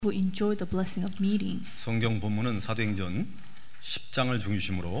who enjoy the blessing of meeting. 성경 본문은 사도행전 10장을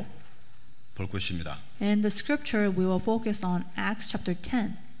중심으로 볼 것입니다. And the scripture we will focus on Acts chapter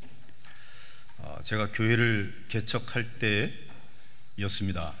 10. 제가 교회를 개척할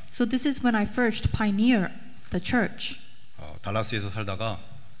때였습니다. So this is when I first pioneered the church. 달라스에서 살다가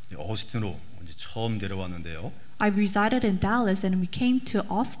어스틴으로 이제 처음 내려왔는데요. I resided in Dallas and we came to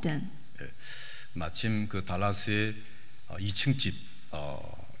Austin. 마침 그 달라스의 2층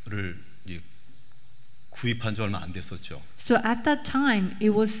집을 구입한 지 얼마 안 됐었죠. So at that time,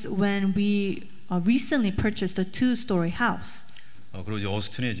 it was when we recently purchased a two-story house. 그리고 이제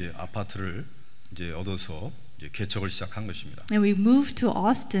어스틴에 이제 아파트를 이제 얻어서 이제 개척을 시작한 것입니다. And we moved to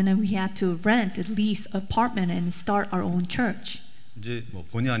Austin and we had to rent, lease apartment and start our own church. 이제 뭐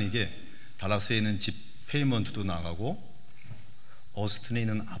본의 아니게 달라스에 있는 집 페이먼트도 나가고 어스틴에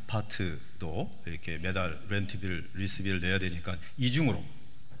있는 아파트도 이렇게 매달 렌트비를 리스비를 내야 되니까 이중으로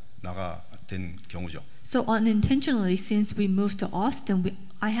나가 된 경우죠. So unintentionally, since we moved to Austin,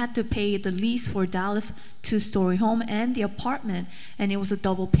 I had to pay the lease for Dallas two-story home and the apartment, and it was a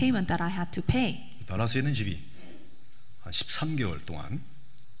double payment that I had to pay. 달라스에 있는 집이 한 13개월 동안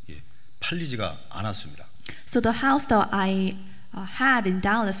팔리지가 않았습니다. So the house that I had in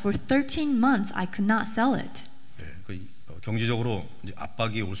Dallas for 13 months, I could not sell it. 경제적으로 이제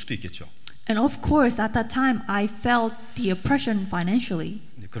압박이 올 수도 있겠죠. And of course, at that time, I felt the oppression financially.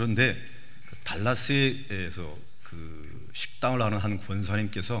 그런데 그 달라스에서 그 식당을 하는 한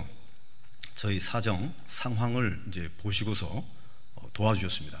권사님께서 저희 사정 상황을 이제 보시고서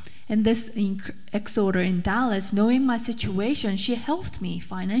도와주셨습니다. And this exhorter in Dallas, knowing my situation, she helped me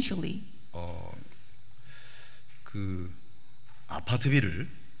financially. 그 아파트비를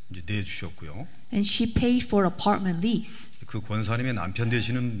이제 내주셨고요. And she paid for apartment lease. 그 권사님의 남편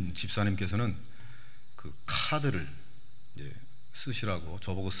되시는 집사님께서는 그 카드를 이제 쓰시라고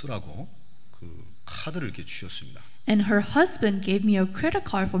저보고 쓰라고 그 카드를 이렇게 주셨습니다. And her husband gave me a credit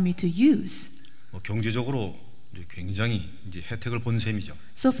card for me to use. 경제적으로 이제 굉장히 이제 혜택을 본 셈이죠.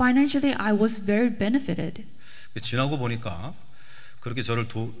 So financially, I was very benefited. 지나고 보니까 그렇게 저를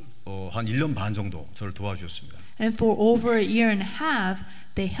한 1년 반 정도 저를 도와주셨습니다. And for over a year and a half,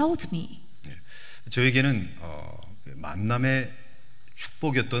 they helped me. 저에게는 만남의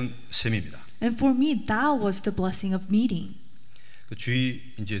축복이었던 셈입니다. And for me, that was the blessing of meeting.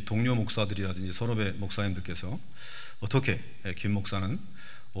 주위 이제 동료 목사들이라든지 선후배 목사님들께서 어떻게 김 목사는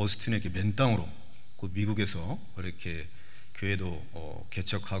어스틴에게 맨 땅으로 그 미국에서 이렇게 교회도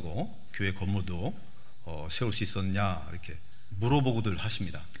개척하고 교회 건물도 세울 수 있었냐 이렇게 물어보고들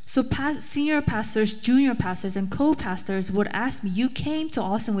하십니다. So senior pastors, junior pastors, and co-pastors would ask me, "You came to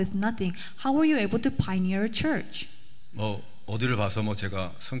Austin with nothing. How were you able to pioneer a church?" 어디를 봐서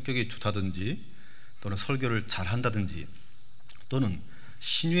제가 성격이 좋다든지 또는 설교를 잘한다든지 또는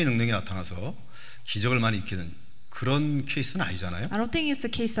신유의 능력이 나타나서 기적을 많이 일으키는 그런 케이스는 아니잖아요. I don't think it's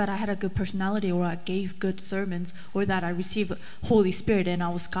the case that I had a good personality or I gave good sermons or that I received Holy Spirit and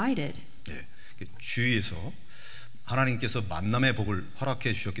I was guided. 네, 주위에서 하나님께서 만남의 복을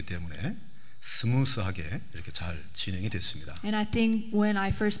허락해 주셨기 때문에 스무스하게 이렇게 잘 진행이 됐습니다. And I think when I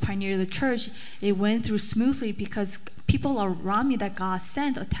first pioneered the church, it went through smoothly because people around me that God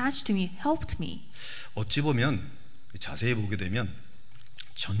sent attached to me helped me. 어찌 보면 자세히 보게 되면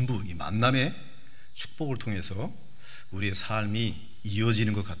전부 이 만남의 축복을 통해서 우리의 삶이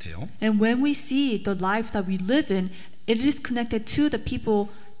이어지는 것 같아요. And when we see the lives that we live in, it is connected to the people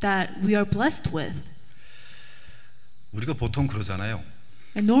that we are blessed with. 우리가 보통 그러잖아요.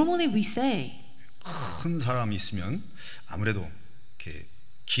 And normally we say, 큰 사람이 있으면 아무래도 이렇게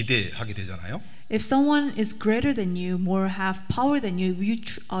기대하게 되잖아요. if someone is greater than you, more have power than you, you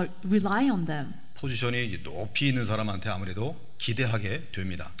rely on them. 포지션이 높이 있는 사람한테 아무래도 기대하게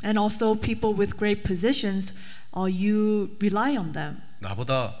됩니다. And also people with great positions, you rely on them.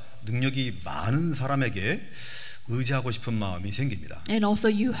 나보다 능력이 많은 사람에게 의지하고 싶은 마음이 생깁니다. And also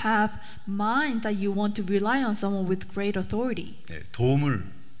you have mind that you want to rely on someone with great authority. 도움을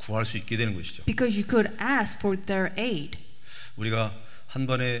구할 수 있게 되는 것이죠. Because you could ask for their aid. 우리가 한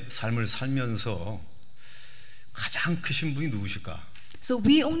번의 삶을 살면서 가장 크신 분이 누구실까? So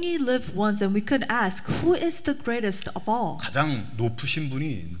we only live once and we could ask, who is the greatest of all? 가장 높으신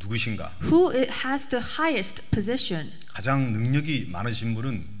분이 누구신가? Who has the highest position? 가장 능력이 많으신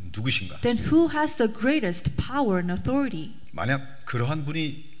분은 누구신가? Then who has the greatest power and authority? 만약 그러한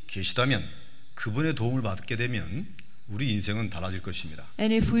분이 계시다면 그분의 도움을 받게 되면 우리 인생은 달라질 것입니다.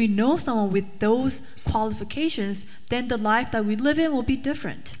 And if we know someone with those qualifications, then the life that we live in will be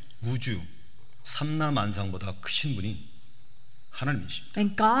different. 우주 삼라만상보다 크신 분이 하나님이십니다.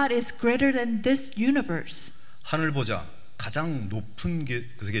 And God is greater than this universe. 하늘 보자 가장 높은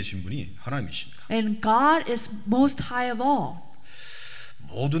곳에 계신 분이 하나님이십니다. And God is most high of all.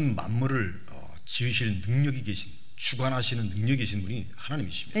 모든 만물을 지으실 능력이 계신, 주관하시는 능력이 계신 분이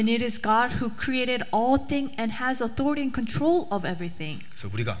하나님이십니다. And it is God who created all things and has authority and control of everything. 그래서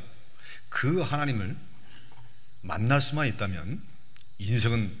우리가 그 하나님을 만날 수만 있다면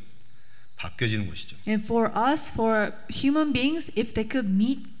인생은 바뀌어지는 것이죠. And for us, for human beings, if they could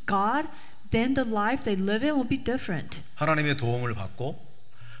meet God, then the life they live in will be different. 하나님의 도움을 받고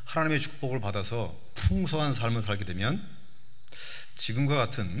하나님의 축복을 받아서 풍성한 삶을 살게 되면 지금과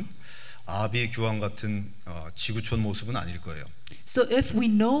같은 아비 규환 같은 지구촌 모습은 아닐 거예요. So if we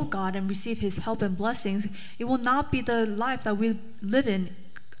know God and receive His help and blessings, it will not be the life that we live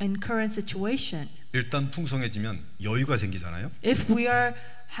in current situation. 일단 풍성해지면 여유가 생기잖아요. If we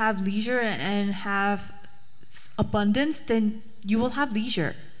have leisure and have abundance, then you will have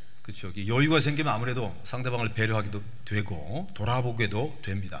leisure. 그렇죠. 여유가 생기면 아무래도 상대방을 배려하기도 되고 돌아보게도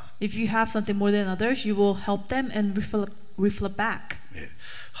됩니다. If you have something more than others, you will help them and reflect back. 네.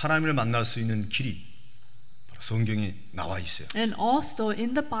 하나님을 만날 수 있는 길이 바로 성경에 나와 있어요. And also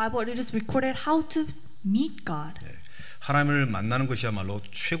in the Bible, it is recorded how to meet God. 네. 하나님을 만나는 것이야말로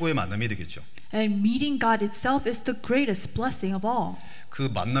최고의 만남이 되겠죠. And meeting God itself is the greatest blessing of all. 그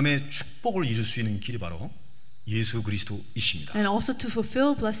만남의 축복을 이룰 수 있는 길이 바로 예수 그리스도이십니다. And also to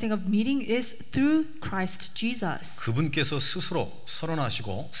fulfill blessing of meeting is through Christ Jesus. 그분께서 스스로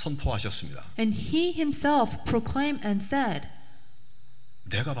선언하시고 선포하셨습니다. And He Himself proclaimed and said,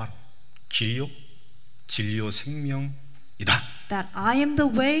 내가 바로 길이요 진리요 생명이다. that I am the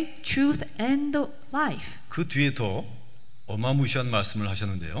way, truth, and the life. 그 뒤에 더 어마무시한 말씀을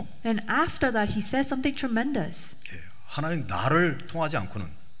하셨는데요. And after that, He said something tremendous. 예, 하나님 나를 통하지 않고는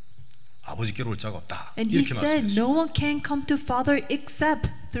아버지께로 올 자가 없다. And He 이렇게 said, 말씀하셨어요. no one can come to Father except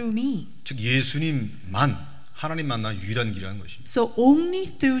through me. 즉 예수님만 하나님 만난 유일한 길이라는 것입니다. So only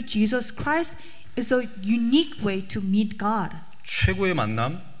through Jesus Christ is a unique way to meet God. 최고의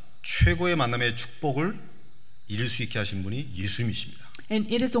만남, 최고의 만남의 축복을 이룰 수 있게 하신 분이 예수님이십니다. And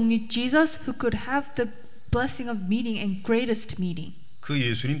it is only Jesus who could have the blessing of meeting and greatest meeting. 그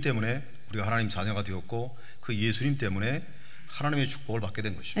예수님 때문에 우리가 하나님 자녀가 되었고 그 예수님 때문에 하나님의 축복을 받게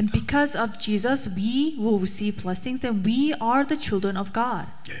된 것입니다. And because of Jesus, we will receive blessings and we are the children of God.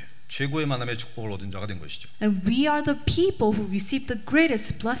 예, 최고의 만남의 축복을 얻은 자가 된 것이죠. And we are the people who receive the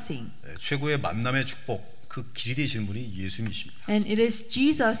greatest blessing. 예, 최고의 만남의 축복 그 길이 되시는 분이 예수님이십니다. And it is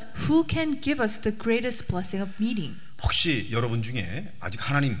Jesus who can give us the greatest blessing of meeting. 혹시 여러분 중에 아직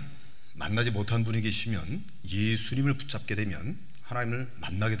하나님 만나지 못한 분이 계시면 예수님을 붙잡게 되면 하나님을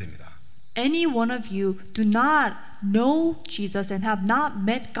만나게 됩니다. Any one of you do not know Jesus and have not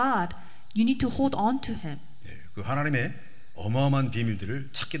met God, you need to hold on to Him. 예, 그 하나님의 어마어마한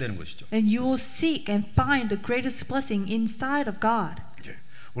비밀들을 찾게 되는 것이죠. And you will seek and find the greatest blessing inside of God. 예,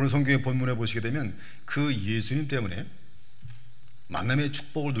 오늘 성경의 본문에 보시게 되면 그 예수님 때문에 만남의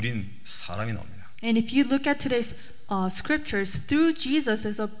축복을 누린 사람이 나옵니다. And if you look at today's scriptures, through Jesus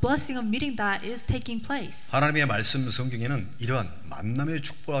is a blessing of meeting that is taking place. 하나님의 말씀 성경에는 이러한 만남의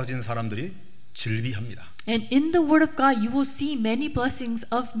축복을 가진 사람들이 즐비합니다. And in the Word of God, you will see many blessings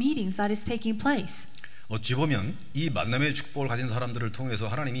of meetings that is taking place. 어찌 보면 이 만남의 축복을 가진 사람들을 통해서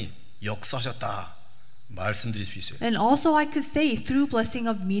하나님이 역사하셨다 말씀드릴 수 있어요. And also I could say through blessing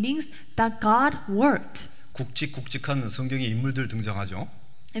of meetings that God worked. 굵직굵직한 성경의 인물들 등장하죠.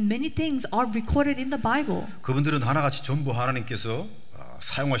 And many things are recorded in the Bible. 그분들은 하나같이 전부 하나님께서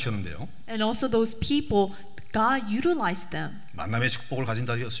사용하셨는데요. And also those people, God utilized them. 만남의 축복을 가진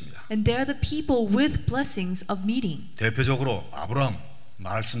자들이었습니다. And they're the people with blessings of meeting. 대표적으로 아브라함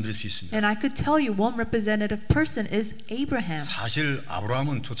말씀드릴 수 있습니다. And I could tell you one representative person is Abraham. 사실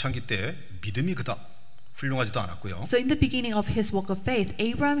아브라함은 초창기 때 믿음이 그닥 훌륭하지도 않았고요. So in the beginning of his walk of faith,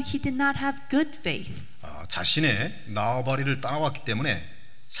 Abraham, he did not have good faith. 자신의 나와바리를 따라왔기 때문에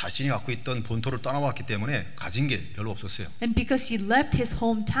자신이 갖고 있던 본토를 떠나왔기 때문에 가진 게 별로 없었어요. And because he left his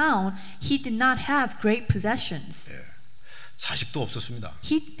hometown, he did not have great possessions. 예, 자식도 없었습니다.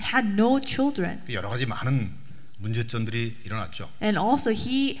 He had no children. 여러 가지 많은 문제점들이 일어났죠. And also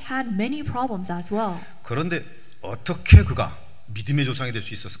he had many problems as well. 그런데 어떻게 그가 믿음의 조상이 될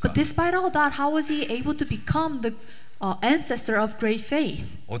수 있었을까? But despite all that, how was he able to become the ancestor of great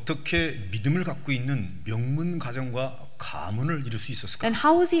faith? 어떻게 믿음을 갖고 있는 명문 가정과 가문을 이룰 수 있었을까? And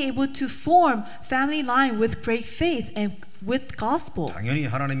how was he able to form family line with great faith and with gospel? 당연히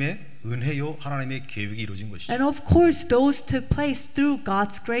하나님의 은혜요 하나님의 계획이 이루어진 것이죠. And of course, those took place through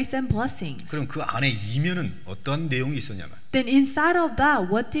God's grace and blessings. 그럼 그 안에 이면은 어떤 내용이 있었냐면 Then inside of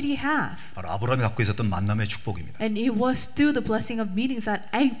that, what did he have? 바로 아브라함이 갖고 있었던 만남의 축복입니다. And it was through the blessing of meetings that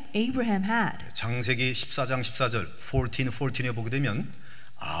Abraham had. 창세기 14장 14절 14에 보게 되면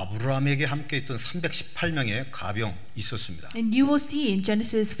아브라함에게 함께 있던 318명의 가병 있었습니다. And you will see in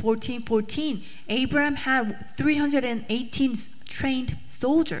Genesis 14:14, Abraham had 318 trained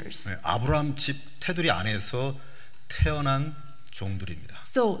soldiers. 아브라함 집 테두리 안에서 태어난 종들입니다.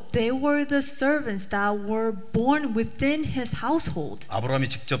 So they were the servants that were born within his household. 아브라함이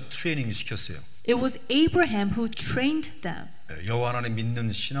직접 트레이닝 시켰어요. It was Abraham who trained them. 여호와 하나님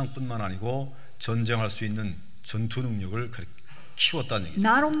믿는 신앙뿐만 아니고 전쟁할 수 있는 전투 능력을 키웠다는 얘기죠.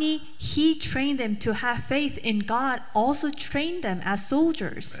 Not only he trained them to have faith in God, also trained them as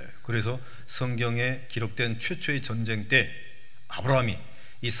soldiers. 그래서 성경에 기록된 최초의 전쟁 때 아브라함이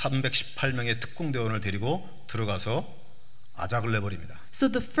이 318명의 특공대원을 데리고 들어가서 아작을 내버립니다. So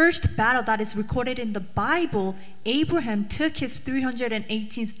the first battle that is recorded in the Bible, Abraham took his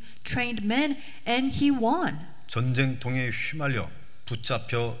 318 trained men and he won. 전쟁통에 휘말려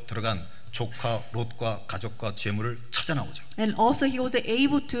붙잡혀 들어간 조카 롯과 가족과 재물을 찾아 나오죠. And also he was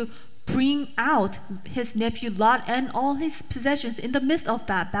able to bring out his nephew Lot and all his possessions in the midst of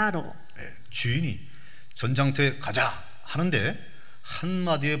that battle. 주인이 전장터에 가자 하는데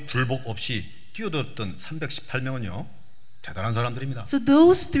한마디의 불복 없이 뛰어들었던 318명은요 대단한 사람들입니다. So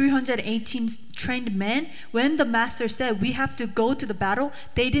those 318 trained men, when the master said we have to go to the battle,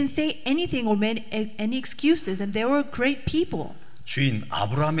 they didn't say anything or made any excuses, and they were great people. 주인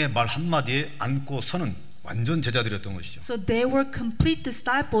아브라함의 말 한마디에 안고 서는 완전 제자들이었던 것이죠. So they were complete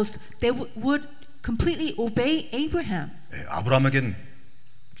disciples. They would completely obey Abraham. 아브라함에겐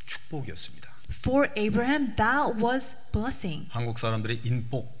축복이었습니다. For Abraham, that was blessing. 한국 사람들이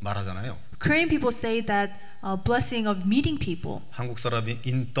인복 말하잖아요. Korean people say that blessing of meeting people. 한국 사람이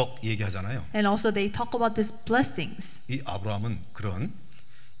인떡 얘기하잖아요. And also they talk about these blessings. 이 아브라함은 그런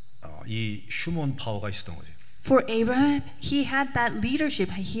이 휴먼 파워가 있었던 거죠. For Abraham, he had that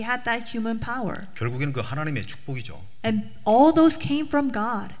leadership. He had that human power. 결국에는 그 하나님의 축복이죠. And all those came from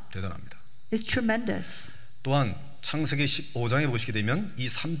God. 대단합니다. It's tremendous. 또한 창세기 15장에 보시게 되면 이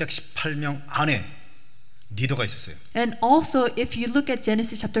 318명 안에 리더가 있었어요. And also, if you look at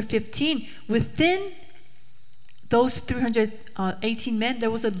Genesis chapter 15, within those 318 men,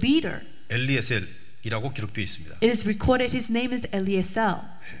 there was a leader. 엘리에셀이라고 기록되어 있습니다. It is recorded his name is Eliezer.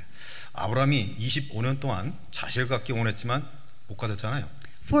 아브라함이 25년 동안 자식을 갖기 원했지만 못 가졌잖아요.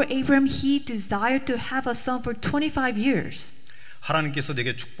 For Abraham, he desired to have a son for 25 years. 하나님께서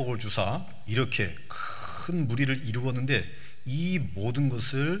내게 축복을 주사 이렇게 큰 무리를 이루었는데 이 모든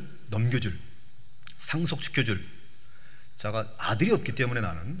것을 넘겨줄 상속시켜줄 자가 아들이 없기 때문에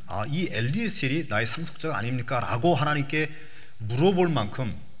나는 이 엘리에셀이 나의 상속자가 아닙니까? 라고 하나님께 물어볼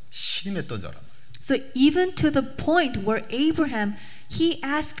만큼 신임했던 자라. So even to the point where Abraham, he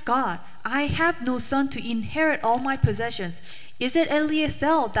asked God, I have no son to inherit all my possessions. Is it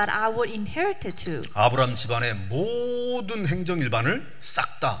Eliezer that I would inherit it to? 아브라함 집안의 모든 행정 일반을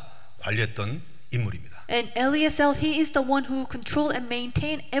싹 다 관리했던 인물입니다. And Eliezer, he is the one who controlled and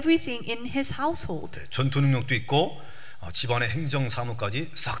maintained everything in his household. 전투 능력도 있고 집안의 행정 사무까지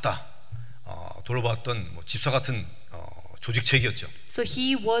싹 다 돌봐왔던 집사 같은 조직책이었죠. So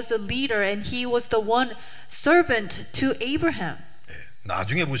he was a leader and he was the one servant to Abraham.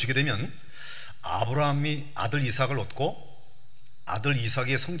 나중에 보시게 되면 아브라함이 아들 이삭을 얻고 아들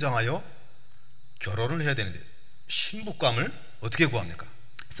이삭이 성장하여 결혼을 해야 되는데 신부감을 어떻게 구합니까?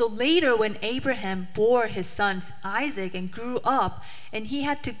 So later when Abraham bore his sons Isaac and grew up and he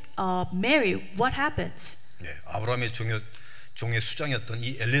had to marry, what happens? 아브라함의 종의 수장이었던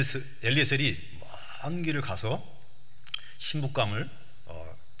이 엘리에셀이 먼 길을 가서 신부감을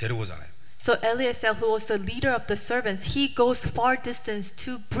데려오잖아요. So Eliezer, who was the leader of the servants, he goes far distance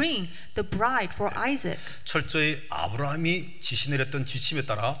to bring the bride for Isaac. 철저히 아브라함이 지시 내렸던 지침에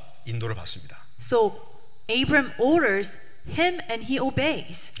따라 인도를 받습니다. So Abraham orders him and he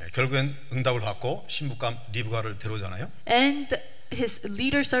obeys. 결국엔 응답을 받고 신부감 리브가를 데려오잖아요. And his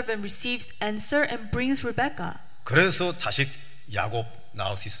leader servant receives answer and brings Rebecca. 그래서 자식 야곱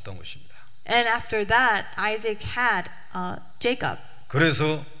낳을 수 있었던 것입니다. And after that, Isaac had Jacob.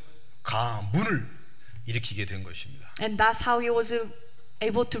 그래서 가문을 일으키게 된 것입니다. And that's how he was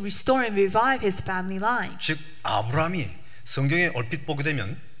able to restore and revive his family line. 즉 아브라함이 성경에 얼핏 보게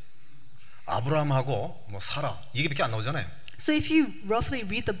되면 아브라함하고 사라 이게밖에 안 나오잖아요. So if you roughly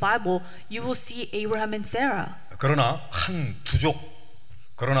read the Bible, you will see Abraham and Sarah. 그러나 한 부족,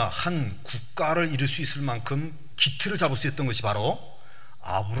 그러나 한 국가를 이룰 수 있을 만큼 기틀을 잡을 수 있었던 것이 바로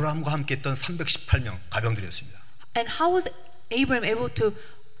아브라함과 함께 했던 318명 가병들이었습니다. And how was Abraham able to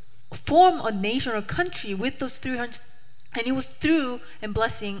form a nation or country with those 300? And it was through and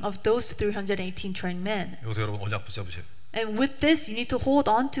blessing of those 318 trained men. 여기서 여러분 언약 붙잡으세요. And with this, you need to hold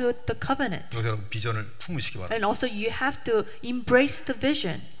on to the covenant. 여기서 여러분 비전을 품으시기 바랍니다. And also, you have to embrace the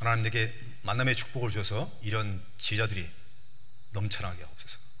vision. 하나님 내게 만남의 축복을 주셔서 이런 제자들이 넘쳐나게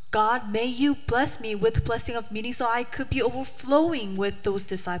하옵소서. God, may you bless me with blessing of meeting so I could be overflowing with those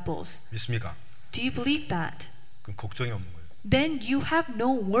disciples. 믿습니까? Do you believe that? 그럼 걱정이 없는 거예요. Then you have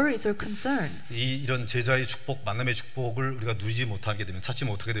no worries or concerns. 이런 제자의 축복, 만남의 축복을 우리가 누리지 못하게 되면, 찾지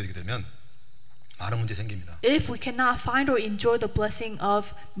못하게 되게 되면 많은 문제 생깁니다. If we cannot find or enjoy the blessing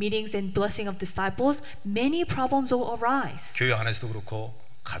of meetings and blessing of disciples, many problems will arise. 교회 안에서도 그렇고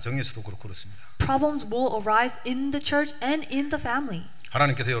가정에서도 그렇고 그렇습니다. Problems will arise in the church and in the family.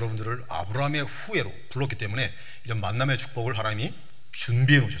 하나님께서 여러분들을 아브라함의 후예로 불렀기 때문에 이런 만남의 축복을 하나님이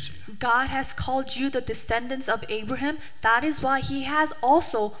준비해 놓으셨습니다. God has called you the descendants of Abraham. That is why He has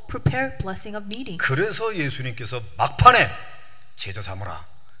also prepared blessing of meetings. 그래서 예수님께서 막판에 제자 삼으라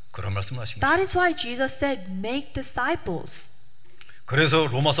그런 말씀을 하신 That 거예요. is why Jesus said, "Make disciples." 그래서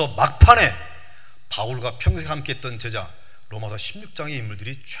로마서 막판에 바울과 평생 함께했던 제자 로마서 16장의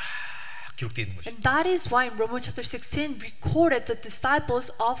인물들이 쫙 기록되어 있는 것입니다. And that is why in Romans chapter 16 recorded the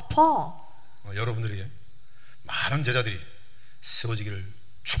disciples of Paul. 여러분들에게 많은 제자들이 세워지기를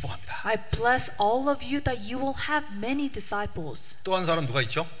축복합니다. I bless all of you that you will have many disciples. 또 한 사람 누가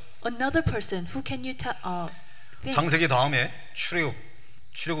있죠? Another person, who can you think? 창세기 다음에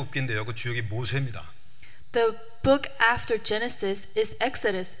출애굽기인데요. 그 주역이 모세입니다. The book after Genesis is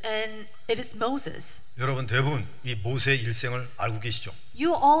Exodus, and it is Moses. 여러분 대부분 이 모세의 일생을 알고 계시죠?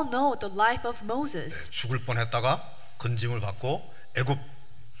 You all know the life of Moses. 죽을 뻔했다가 건짐을 받고 애굽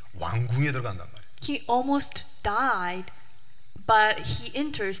왕궁에 들어간단 말이에요. He almost died, but he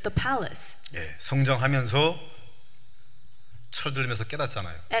enters the palace. 예, 성장하면서 철들면서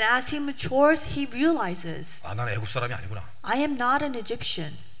깨닫잖아요. And as he matures, he realizes, 아, 나는 애굽 사람이 아니구나. I am not an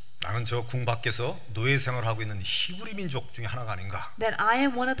Egyptian. 나는 저 궁 밖에서 노예 생활을 하고 있는 히브리 민족 중에 하나가 아닌가. That I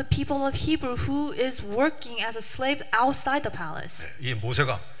am one of the people of Hebrew who is working as a slave outside the palace. 이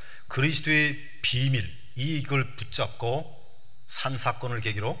모세가 그리스도의 비밀 이걸 붙잡고 산 사건을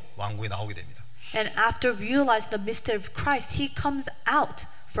계기로 왕궁에 나오게 됩니다. And after realizing the mystery of Christ, he comes out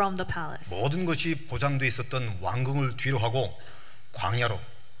from the palace. 모든 것이 보장돼 있었던 왕궁을 뒤로 하고 광야로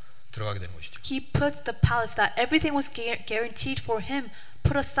들어가게 되는 것이죠. He puts the palace that everything was guaranteed for him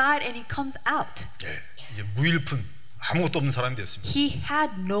put aside, and he comes out. 예, 이제 무일푼 아무것도 없는 사람이 되었습니다. He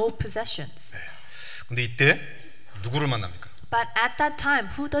had no possessions. 근데 이때 누구를 만납니까? But at that time,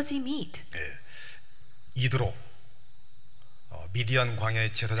 who does he meet? 예, 이드로 미디안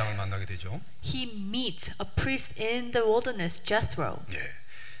광야의 제사장을 만나게 되죠. He meets a priest in the wilderness, Jethro.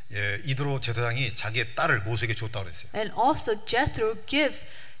 예, 이드로 제사장이 자기의 딸을 모세에게 줬다고 그랬어요. And also Jethro gives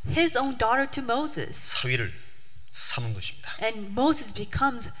his own daughter to Moses. 사위를 삼은 것입니다. And Moses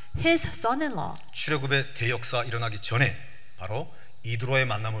becomes his son-in-law. 출애굽의 대역사 일어나기 전에 바로 이드로의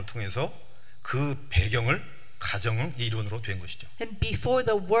만남을 통해서 그 배경을 가정의 일원으로 된 것이죠. And before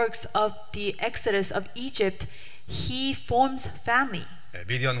the works of the Exodus of Egypt, he forms family.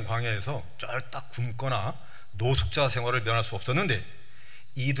 미디안 광야에서 쫄딱 굶거나 노숙자 생활을 면할 수 없었는데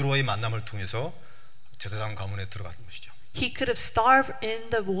이드로의 만남을 통해서 제사장 가문에 들어간 것이죠. He could have starved in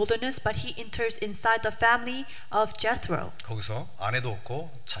the wilderness, but he enters inside the family of Jethro. 거기서 아내도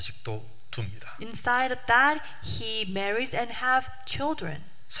얻고 자식도 둡니다. Inside of that, he marries and have children.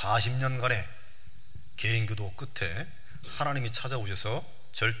 40년간의 개인기도 끝에 하나님이 찾아오셔서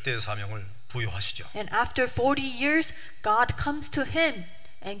절대 사명을 부여하시죠. And after 40 years, God comes to him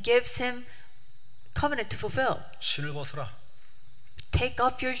and gives him covenant to fulfill. 신을 벗으라. Take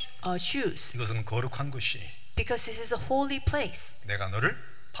off your shoes, 이것은 거룩한 곳이니 because this is a holy place. 내가 너를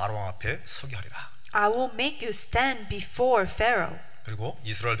바로왕 앞에 서게 하리라. I will make you stand before Pharaoh. 그리고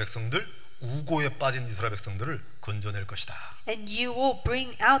이스라엘 백성들 우고에 빠진 이스라엘 백성들을 건져낼 것이다. And you will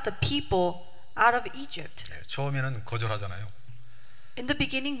bring out the people out of Egypt. 처음에는 거절하잖아요. In the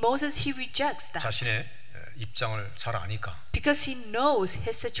beginning, Moses, he rejects that. 자신의 입장을 잘 아니까. Because he knows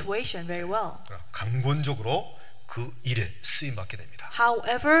his situation very well. 강권적으로 그 일에 쓰임 받게 됩니다.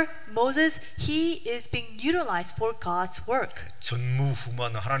 However, Moses, he is being utilized for God's work.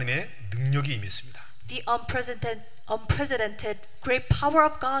 전무후무한 하나님의 능력이 임했습니다. The unprecedented great power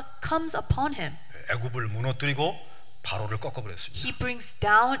of God comes upon him. 애굽을 무너뜨리고 바로를 꺾어버렸습니다. He brings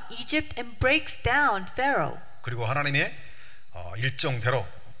down Egypt and breaks down Pharaoh. 그리고 하나님의 일정대로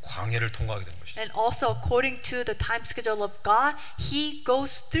광야를 통과하게 된 것이죠. And also according to the time schedule of God, he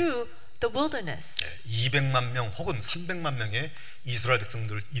goes through the wilderness. 200만 명 혹은 300만 명의 이스라엘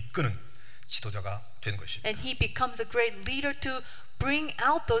백성들을 이끄는 지도자가 된 것입니다. And he becomes a great leader to bring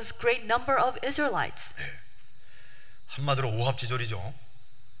out those great number of Israelites. 한마디로 오합지졸이죠.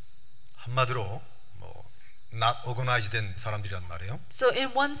 한마디로 not organized 된 사람들이란 말이에요. So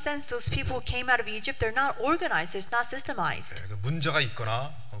in one sense, those people who came out of Egypt, they're not organized, they're not systemized. 문제가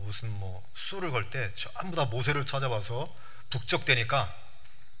있거나 무슨 수를 걸 때 전부 다 모세를 찾아와서 북적대니까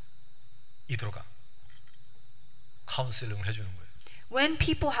이들어가 카운셀링을 해주는 거예요. When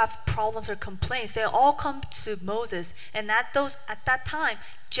people have problems or complaints, they all come to Moses, and at that time,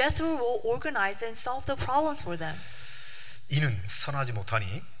 Jethro will organize and solve the problems for them. 이는 선하지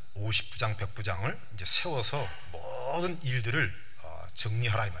못하니 50부장 100부장을 이제 세워서 모든 일들을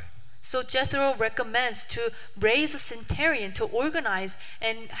정리하라 이 말이에요. So Jethro recommends to raise a centurion to organize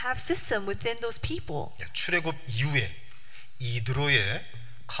and have system within those people. 출애굽 이후에 이드로의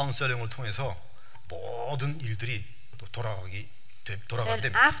카운셀링을 통해서 모든 일들이 또 돌아가게 And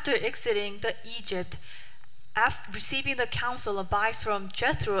됩니다. after exiting the Egypt, after receiving the counsel advice from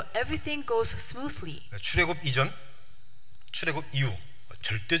Jethro, everything goes smoothly. 출애굽 이전, 출애굽 이후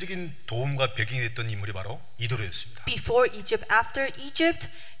절대적인 도움과 배경이 됐던 인물이 바로 이드로였습니다. Before Egypt, after Egypt,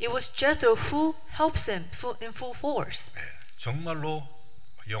 it was Jethro who helps him in full force. 정말로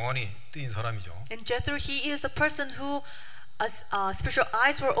영안이 뜨인 사람이죠. And Jethro, he is a person who spiritual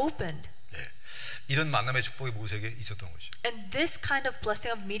eyes were opened. 이런 만남의 축복이 모세에게 있었던 것이죠. And this kind of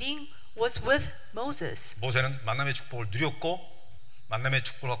blessing of meeting was with Moses. 모세는 만남의 축복을 누렸고 만남의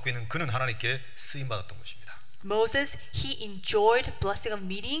축복을 갖고 있는 그는 하나님께 쓰임 받았던 것입니다. Moses, he enjoyed blessing of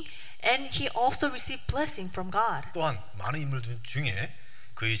meeting, and he also received blessing from God. 또한 많은 인물들 중에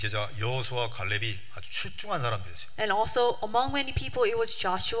그의 제자 여호수아와 갈렙이 아주 출중한 사람들이었어요. And also among many people, it was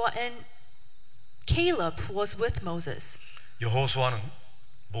Joshua and Caleb who was with Moses. 여호수아는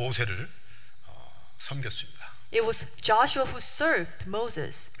모세를 섬겼습니다. It was Joshua who served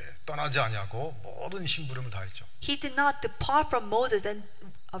Moses. 떠나지 아니하고 모든 심부름을 다했죠. He did not depart from Moses and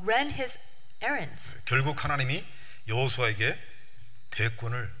ran his errands. 결국 하나님이 여호수아에게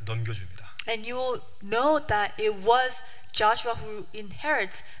대권을 넘겨줍니다. And you will know that it was Joshua who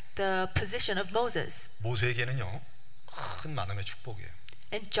inherits the position of Moses. 모세에게는요 큰 만남의 축복이에요.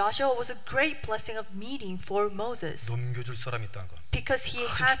 And Joshua was a great blessing of meeting for Moses. 넘겨줄 사람이 있다는 것. Because he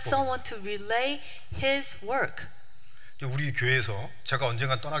had someone to relay his work. 우리 교회에서 제가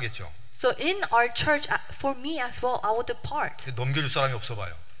언젠간 떠나겠죠. So in our church, for me as well, I will depart. 넘겨줄 사람이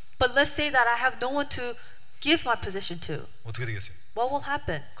없어봐요. But let's say that I have no one to give my position to. 어떻게 되겠어요? What will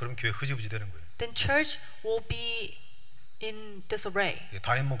happen? 그럼 교회 흐지부지 되는 거예요. Then church will be in disarray.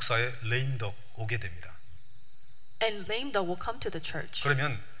 담임 목사의 레임덕 오게 됩니다. And lame dog will come to the church.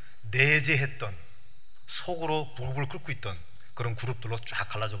 그러면 내재했던 속으로 무릎을 꿇고 있던 그런 그룹들로 쫙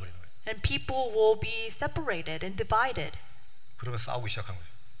갈라져 버리는 거예요. And people will be separated and divided. 그러면 싸우기 시작한 거죠.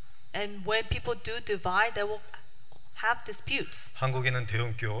 And when people do divide, they will have disputes. 한국에 있는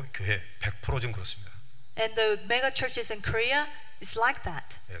대형교 교회 100% 지금 그렇습니다. And the mega churches in Korea is like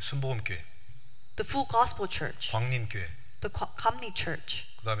that. 순복음교회, The Full Gospel Church, 광림교회, the Kamni Church,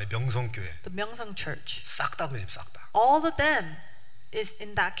 그다음에 명성교회 the Myeongsang Church. 싹 다 그러지 싹 다. All of them is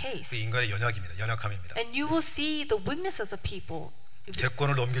in that 그 case. 인간의 연약입니다. 연약함입니다. And you will see the weaknesses of people.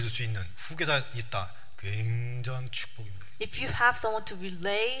 대권을 넘겨줄 수 있는 후계자 있다. 굉장한 축복입니다. If you have someone to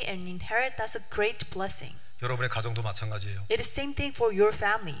relay and inherit, that's a great blessing. 여러분의 가정도 마찬가지예요. It is same thing for your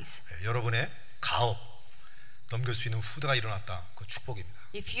families. 여러분의 가업 넘길 수 있는 후대가 일어났다. 그 축복입니다.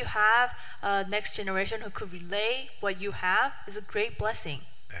 If you have a next generation who could relay what you have, is a great blessing.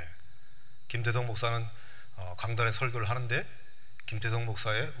 김태성 목사는 강단에 설교를 하는데 김태성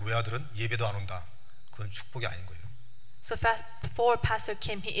목사의 외아들은 예배도 안 온다. 그건 축복이 아닌 거예요. So for Pastor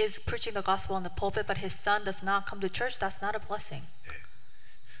Kim, he is preaching the gospel on the pulpit, but his son does not come to church. That's not a blessing.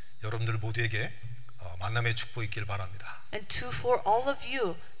 여러분들 모두에게 만남의 축복이 있길 바랍니다. And for all of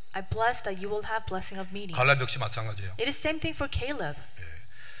you, I bless that you will have blessing of meeting. 갈렙 역시 마찬가지예요. It is same thing for Caleb.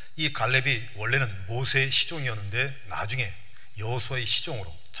 이 갈렙이 원래는 모세의 시종이었는데 나중에 여호수아의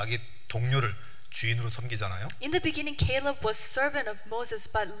시종으로 자기 동료를 주인으로 섬기잖아요. In the beginning, Caleb was servant of Moses,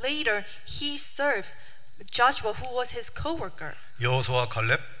 but later he serves Joshua, who was his co-worker. 여호수아와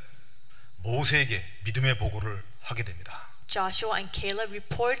갈렙 모세에게 믿음의 보고를 하게 됩니다. Joshua and Caleb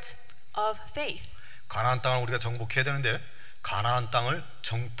reports of faith. 가나안 땅을 우리가 정복해야 되는데 가나안 땅을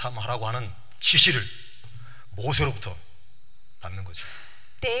정탐하라고 하는 지시를 모세로부터 받는 거죠.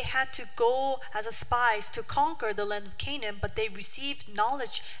 They had to go as a spies to conquer the land of Canaan, but they received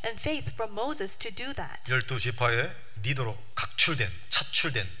knowledge and faith from Moses to do that. 12지파의 리더로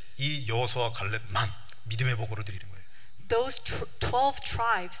차출된 이 여호수아와 갈렙만 믿음의 보고를 드리는 거예요. Those 12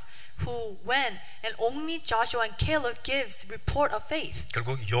 tribes who went, and only Joshua and Caleb gives report of faith.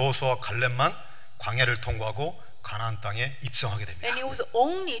 결국 여호수아와 갈렙만 광야를 통과하고 가나안 땅에 입성하게 됩니다. And it was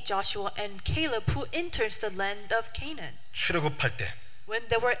only Joshua and Caleb who enters the land of Canaan. 출애굽할 때 When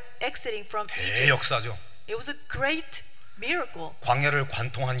they were exiting from Egypt, 대역사죠. it was a great miracle. 광야를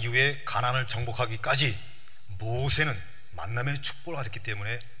관통한 이후에 가나안을 정복하기까지 모세는 만남의 축복을 가졌기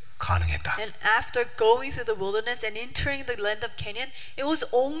때문에 가능했다. And after going through the wilderness and entering the land of Canaan, it was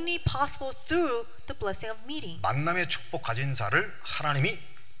only possible through the blessing of meeting. 만남의 축복 가진 자를 하나님이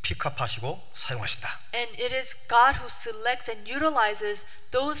픽업하시고 사용하신다. And it is God who selects and utilizes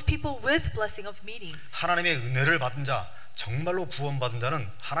those people with blessing of meetings. 하나님의 은혜를 받은 자, 정말로 구원받은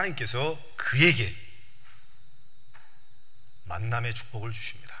자는 하나님께서 그에게 만남의 축복을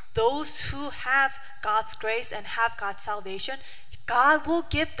주십니다. Those who have God's grace and have God's salvation, God will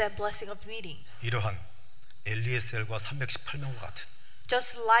give them blessing of meeting. 이러한 엘리에셀과 318명과 같은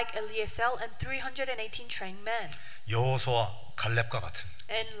Just like Eliezer and 318 trained men, 여호수아와 갈렙과 같은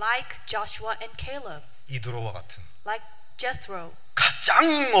and like Joshua and Caleb, 이드로와 같은 like Jethro.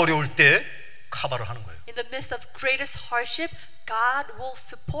 가장 어려울 때 커버를 하는 거예요. In the midst of greatest hardship, God will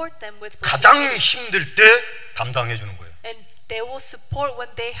support them with blessing. 가장 힘들 때 담당해 주는 거예요. And they will support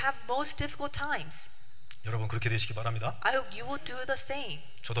when they have most difficult times. 여러분 그렇게 되시기 바랍니다. I hope you will do the same.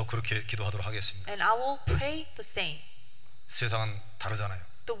 저도 그렇게 기도하도록 하겠습니다. And I will pray the same. 세상은 다르잖아요.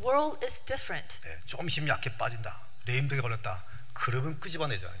 The world is different. 좀 힘이 약해 빠진다. 레임덕에 걸렸다. 그러면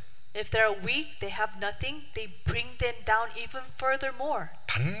끄집어내잖아요. If they are weak, they have nothing, they bring them down even further more.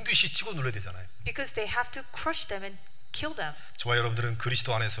 반드시 치고 눌러야 되잖아요. Because they have to crush them and kill them. 저와 여러분들은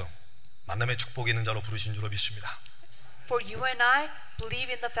그리스도 안에서 만남의 축복이 있는 자로 부르신 줄로 믿습니다. For you and I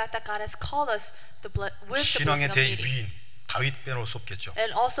believe in the fact that God has called us with the 신앙의 blessing of meeting. 대위인 다윗 빼놓을 수 없겠죠.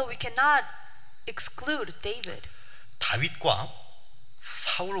 And also we cannot exclude David. 다윗과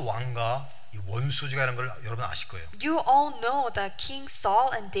사울 왕과 원수지가라는 걸 여러분 아실 거예요. You all know that King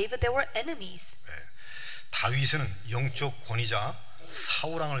Saul and David, they were enemies. 다윗은 영적 권위자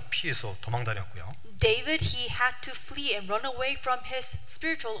사울 왕을 피해서 도망 다녔고요. David, he had to flee and run away from his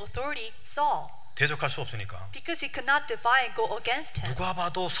spiritual authority, Saul. 대적할 수 없으니까. Because he could not defy and go against him. 누가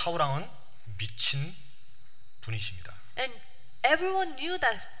봐도 사울 왕은 미친 분이십니다. And everyone knew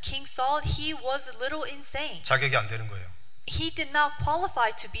that King Saul, he was a little insane. 자격이 안 되는 거예요. He did not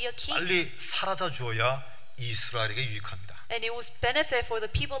qualify to be a king. 빨리 사라져 주어야 이스라엘에게 유익합니다. And it was benefit for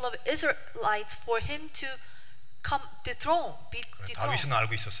the people of Israelites for him to come dethrone, be dethroned. 다윗은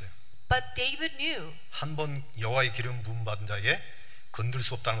알고 있었어요. But David knew. 한 번 여호와의 기름 부음 받은 자에게 건들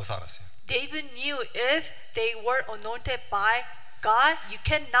수 없다는 것을 알았어요. David knew if they were anointed by God, you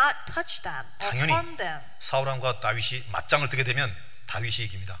cannot touch them or 당연히 harm them. 사울 왕과 다윗이 맞짱을 뜨게 되면 다윗이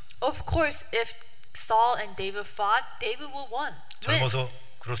이깁니다. Of course, if Saul and David fought, David will win. 젊어서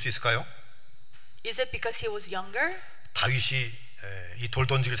그럴 수 있을까요? Is it because he was younger? 다윗이 이 돌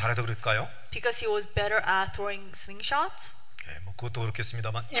던지기를 잘해서 그럴까요? Because he was better at throwing slingshots? 뭐 그것도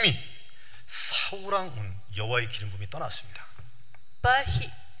그렇겠습니다만 이미 사울 왕은 여호와의 기름 부음이 떠났습니다. But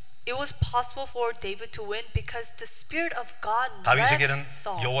it was possible for David to win because the Spirit of God left 다윗에게는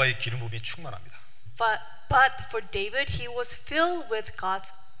Saul. 여호와의 기름 부음이 충만합니다. But for David, he was filled with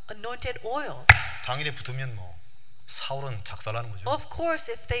God's anointed oil. 당일에 붙으면 뭐 사울은 작살나는 거죠. Of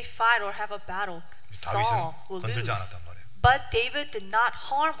course, if they fight or have a battle, Saul 다윗은 will 건들지 lose. 않았단 말이에요. But David did not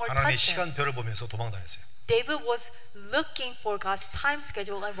harm or 하나님의 touch him. 시간별을 보면서 도망 다녔어요. David was looking for God's time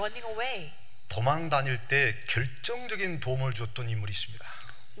schedule and running away. 도망 다닐 때 결정적인 도움을 줬던 인물이 있습니다.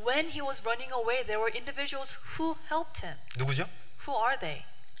 When he was running away, there were individuals who helped him. 누구죠? Who are they?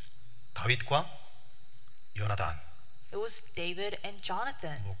 다윗과 요나단. It was David and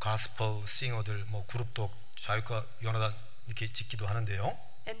Jonathan. 뭐 가스퍼 싱어들 뭐 그룹도 다윗과 요나단 이렇게 짓기도 하는데요.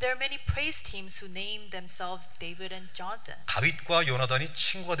 And there are many praise teams who name themselves David and Jonathan. 다윗과 요나단이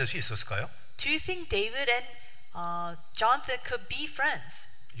친구가 될 수 있었을까요? Do you think David and Jonathan could be friends?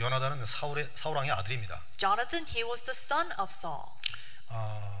 요나단은 사울 왕의 아들입니다. Jonathan, he was the son of Saul.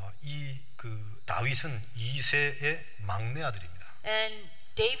 이 그 다윗은 2세의 막내 아들입니다. And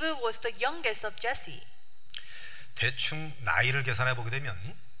David was the youngest of Jesse. 대충 나이를 계산해 보게 되면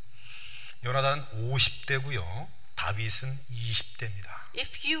요나단 50대고요. 다윗은 20대입니다.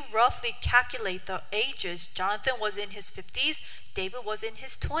 If you roughly calculate the ages, Jonathan was in his 50s, David was in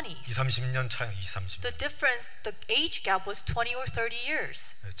his 20s. 20-30년 차이, 20-30년. The difference, the age gap was 20 or 30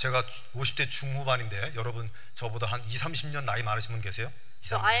 years. 제가 50대 중후반인데 여러분 저보다 한 20-30년 나이 많으신 분 계세요?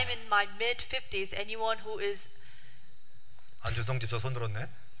 So I am in my mid 50s. Anyone who is 안주성 집사 손 들었네.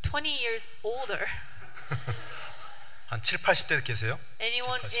 20 years older? 한 7-80대 계세요?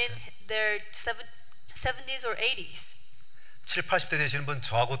 Anyone 7, in their 70s or 80s? 7-80대 되시는 분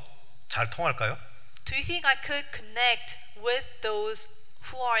저하고 잘 통할까요? Do you think I could connect with those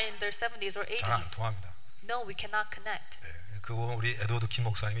who are in their 70s or 잘 안 80s? 통합니다. No, we cannot connect. 네, 그거 우리 에드워드 김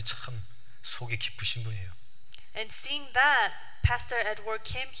목사님이 참 속이 깊으신 분이에요. And seeing that, Pastor Edward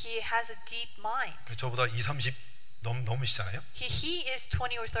Kim, he has a deep mind. 저보다 20, 30 넘으시잖아요. He is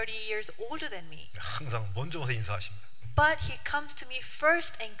 20 or 30 years older than me. 항상 먼저 와서 인사하십니다. But he comes to me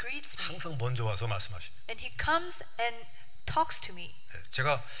first and greets me. 항상 먼저 와서 말씀하십니다. And he comes and talks to me. 네,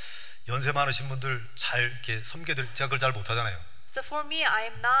 제가 연세 많으신 분들 잘 이렇게 섬겨드릴 제가 그걸 잘 못하잖아요. So for me, I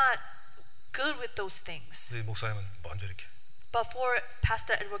am not good with those things. 우리 목사님은 먼저 이렇게. But for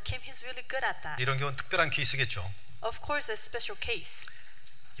Pastor Edward Kim, he's really good at that. 이런 경우는 특별한 케이스겠죠. Of course, a special case.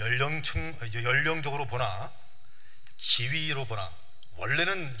 연령적으로 보나 지위로 보나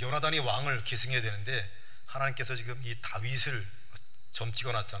원래는 요나단이 왕을 계승해야 되는데 하나님께서 지금 이 다윗을 점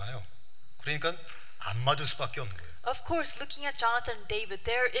찍어놨잖아요. 그러니까 안 맞을 수밖에 없는 거예요. Of course, looking at Jonathan and David,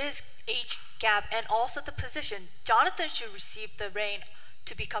 there is age gap and also the position. Jonathan should receive the reign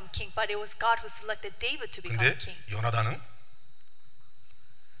to become king, but it was God who selected David to become 근데 king. 요나단은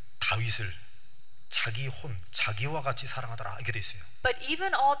다윗을 자기 자기와 같이 사랑하더라 이렇게 돼 있어요. But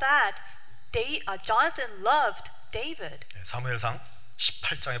even all that, Jonathan loved David. 사무엘상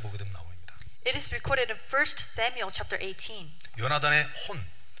 18장에 보게 되면 나옵니다. It is recorded in 1 Samuel chapter 18.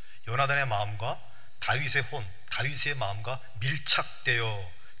 요나단의 마음과 다윗의 다윗의 마음과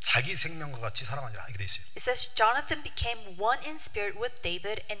밀착되어 자기 생명과 같이 사랑하니라 이렇게 돼 있어요. It says Jonathan became one in spirit with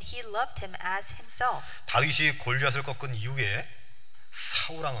David and he loved him as himself. 다윗이 골리앗을 꺾은 이후에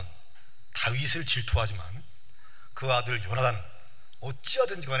사울 왕은 다윗을 질투하지만 그 아들 요나단은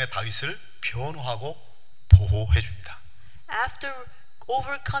어찌하든지 간에 다윗을 변호하고 보호해 줍니다. After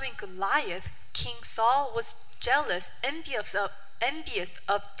overcoming Goliath, King Saul was jealous, envious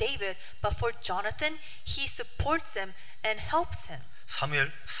of David, but for Jonathan, he supports him and helps him.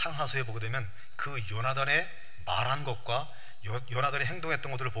 사무엘 상하서에 보게 되면 그 요나단의 말한 것과 요나단이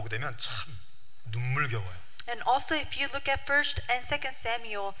행동했던 것들을 보게 되면 참 눈물겨워요. And also, if you look at 1st and 2nd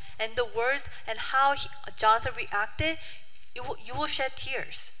Samuel and the words and how Jonathan reacted, you will shed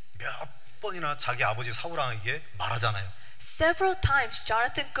tears. 몇 번이나 자기 아버지 사울 왕에게 말하잖아요. Several times,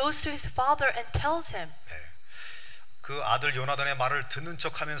 Jonathan goes to his father and tells him. 그 아들 요나단의 말을 듣는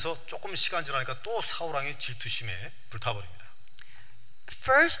척하면서 조금 시간 지나니까 또 사울 왕이 질투심에 불타버립니다.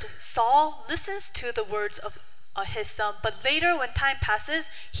 First, Saul listens to the words of his son, but later, when time passes,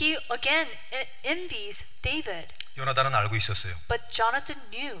 he again envies David. 요나단은 알고 있었어요. But Jonathan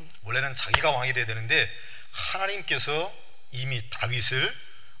knew. 원래는 자기가 왕이 돼야 되는데 하나님께서 이미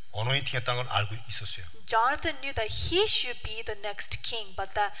다윗을 어노인팅했다는 걸 알고 있었어요. Jonathan knew that he should be the next king,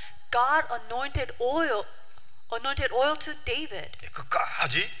 but that God anointed oil to David.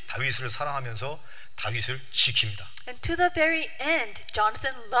 끝까지 다윗을 사랑하면서 다윗을 지킵니다. And to the very end,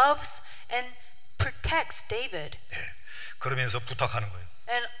 Jonathan loves and protects David. 그러면서 부탁하는 거예요.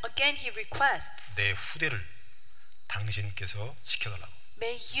 And again he requests, 내 후대를 당신께서 지켜달라고.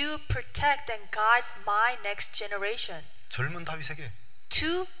 May you protect and guide my next generation. 젊은 다윗에게,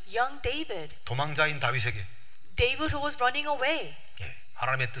 To young David, 도망자인 다윗에게, David who was running away.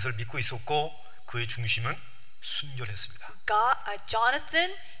 하나님의 뜻을 믿고 있었고 그의 중심은 순결했습니다.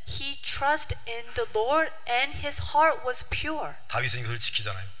 Jonathan, he trusted in the Lord and his heart was pure. 다윗은 이것을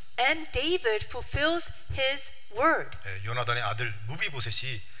지키잖아요. And David fulfills his word. 요나단의 아들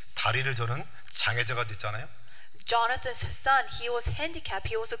무비보셋이 다리를 저는 장애자가 됐잖아요. Jonathan's son, he was handicapped,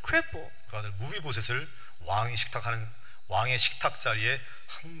 he was a cripple. 그 아들 무비보셋을 왕의 식탁 자리에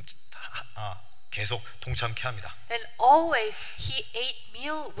계속 동참케 합니다. And always he ate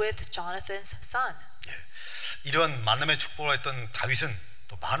meal with Jonathan's son. 이런 만남의 축복을 했던 다윗은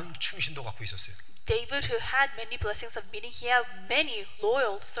또 많은 충신도 갖고 있었어요. David, who had many blessings of meeting, he had many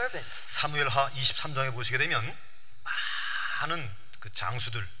loyal servants. 사무엘하 23장에 보시게 되면 많은 그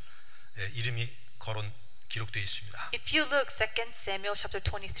장수들 이름이 기록되어 있습니다. If you look 2 Samuel chapter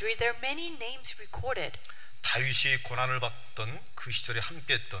 23, there are many names recorded. 다윗이 고난을 받던 그 시절에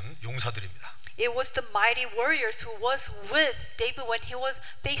함께했던 용사들입니다. It was the mighty warriors who was with David when he was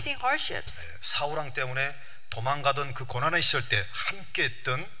facing hardships. 사울 왕 때문에 도망가던 그 고난의 시절 때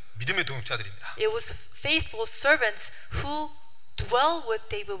함께했던 믿음의 동역자들입니다. It was faithful servants who dwelled with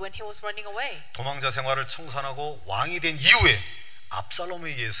David when he was running away. 도망자 생활을 청산하고 왕이 된 이후에 압살롬에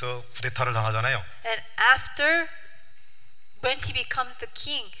의해서 쿠데타를 당하잖아요. And after, when he becomes the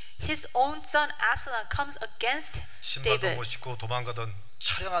king, his own son Absalom comes against 신발도 David. 못 신고 도망가던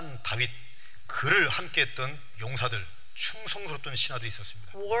처량한 다윗 그를 함께했던 용사들 충성스럽던 신하들이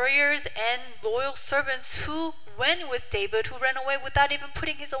있었습니다. Warriors and loyal servants who went with David, who ran away without even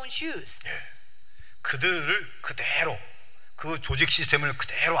putting his own shoes. 그들을 그대로 그 조직 시스템을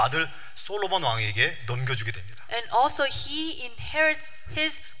그대로 아들 솔로몬 왕에게 넘겨주게 됩니다. And also he inherits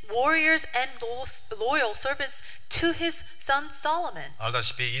his warriors and loyal servants to his son Solomon.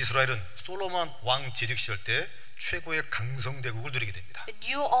 알다시피 이스라엘은 솔로몬 왕 재직 시절 때 최고의 강성대국을 누리게 됩니다.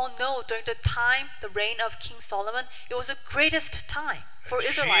 And you all know during the time, the reign of King Solomon, it was the greatest time for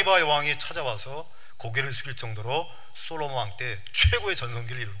Israelites. 시바의 왕이 찾아와서 고개를 숙일 정도로 솔로몬 왕 때 최고의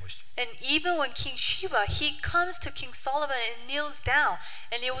전성기를 이루는 것이죠. And even when King Sheba, he comes to King Solomon and kneels down,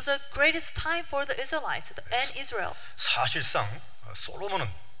 and it was the greatest time for the Israelites and Israel. 사실상 솔로몬은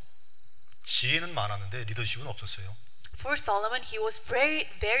지혜는 많았는데 리더십은 없었어요. For Solomon, he was very,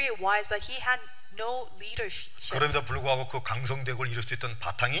 very wise, but he had no leadership. 그럼에도 불구하고 그 강성대국을 이룰 수 있던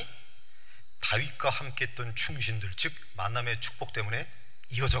바탕이 다윗과 함께했던 충신들, 즉 만남의 축복 때문에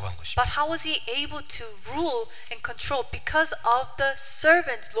이어져 간 것입니다. But how was he able to rule and control? Because of the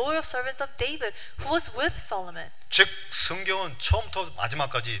servants, loyal servants of David, who was with Solomon. 즉 성경은 처음부터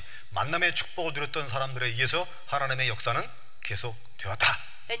마지막까지 만남의 축복을 누렸던 사람들에 의해서 하나님의 역사는 계속되었다.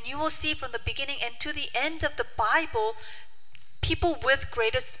 And you will see from the beginning and to the end of the Bible, people with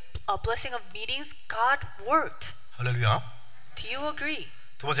greatest blessing of meetings, God worked. 할렐루야. Do you agree?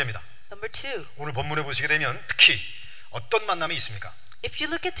 두 번째입니다. Number two, 오늘 본문에 보시게 되면 특히 어떤 만남이 있습니까? if you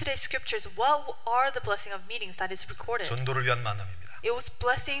look at today's scriptures, what are the blessing of meetings that is recorded? 전도를 위한 만남입니다. It was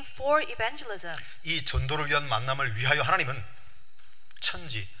blessing for evangelism. 이 전도를 위한 만남을 위하여 하나님은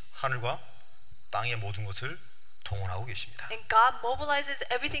천지, 하늘과 땅의 모든 것을 동원하고 계십니다. And God mobilizes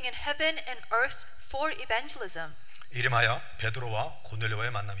everything in heaven and earth for evangelism. 이름하여 베드로와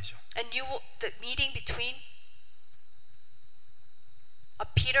고넬료와의 만남이죠. And the meeting between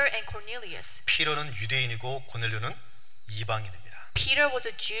Peter and Cornelius. 피터는 유대인이고 고넬료는 이방인입니다. Peter was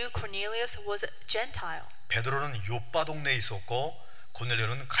a Jew, Cornelius was a Gentile. 베드로는 요빠 동네에 있었고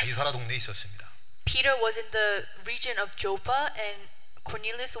고넬료는 가이사라 동네에 있었습니다. Peter was in the region of Joppa and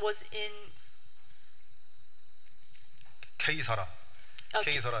Cornelius was in 케이사라.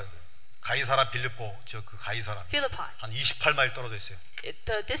 가이사라 빌립보 저 그 가이사라. Philippi. 한 28마일 떨어져 있어요.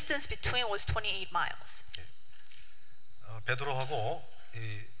 The distance between was 28 miles. 베드로하고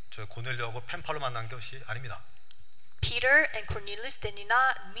저 고넬료하고 펜팔로 만난 것이 아닙니다. Peter and Cornelius did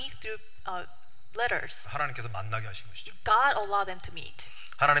not meet through letters. 하나님께서 만나게 하신 것이죠. God allowed them to meet.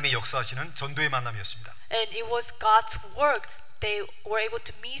 하나님의 역사하시는 전도의 만남이었습니다. And it was God's work. They were able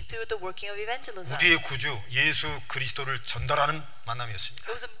to meet through the working of evangelism. 우리의 구주 예수 그리스도를 전달하는 만남이었습니다.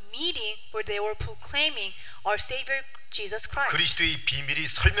 It was a meeting where they were proclaiming our Savior Jesus Christ. 그리스도의 비밀이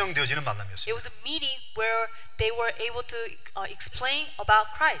설명되어지는 It 만남이었습니다. was a meeting where they were able to explain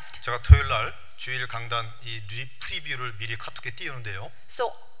about Christ. 제가 토요일 날 주일 강단 이 프리뷰를 미리 카톡에 띄우는데요. So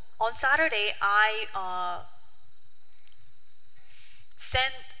on Saturday, I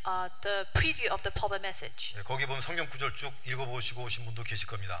sent the preview of the public message. 거기 보면 성경 구절 쭉 읽어보시고 오신 분도 계실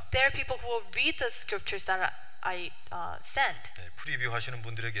겁니다. There are people who will read the scriptures that I sent. 프리뷰 하시는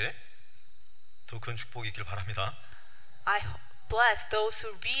분들에게 더 큰 축복이 있길 바랍니다. I bless those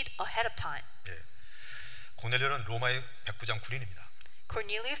who read ahead of time. 고넬료는 로마의 백부장 군인입니다.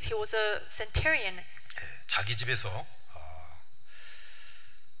 Cornelius, he was a centurion. 자기 집에서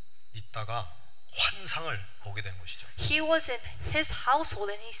있다가 환상을 보게 되는 것이죠. He was in his household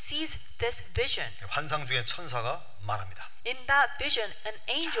and he sees this vision. 환상 중에 천사가 말합니다. In that vision, an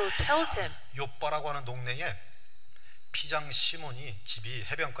angel tells him, 요빠라고 하는 동네에 피장 시몬이 집이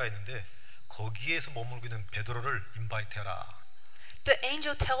해변가에 있는데 거기에서 머물고 있는 베드로를 인바이트해라. the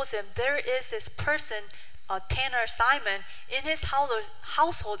angel tells him, there is this person, Tanner Simon, in his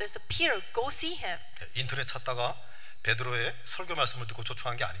household. There's a Peter. Go see him. 인터넷 찾다가 베드로의 설교 말씀을 듣고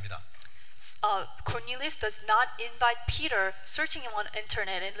초청한 게 아닙니다. Cornelius does not invite Peter, searching him on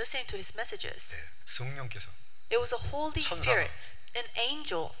internet and listening to his messages. 성령께서 It was a Holy 천사가. Spirit, an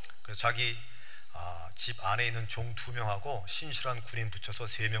angel. 그래서 자기 집 안에 있는 종 2명하고 신실한 군인 붙여서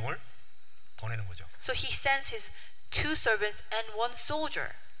 3명을 보내는 거죠. So he sends his 2 servants and 1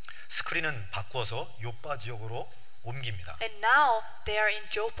 soldier. 스크린은 바꾸어서 요빠 지역으로 옮깁니다. And now they are in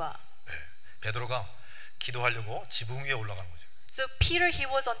Joppa. 베드로가 기도하려고 지붕 위에 올라가는 거죠. So Peter, he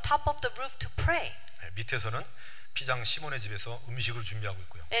was on top of the roof to pray. 밑에서는 피장 시몬의 집에서 음식을 준비하고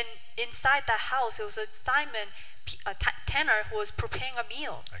있고요. And inside the house, it was a Simon, Tanner, who was preparing a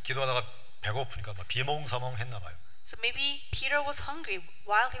meal. 기도하다가 배고프니까 막 비몽사몽 했나 봐요. So maybe Peter was hungry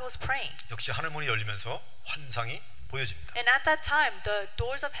while he was praying. 역시 하늘문이 열리면서 환상이 보여집니다. And at that time, the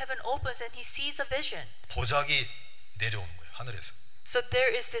doors of heaven opens and he sees a vision. 보자기 내려오는 거예요. 하늘에서. So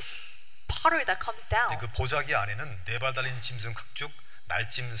there is this pottery that comes down. 그 보자기 안에는 4발 달린 짐승 각죽,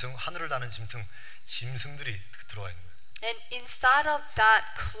 날짐승, 하늘을 나는 짐승, 짐승들이 들어가 있는 거예요. And inside of that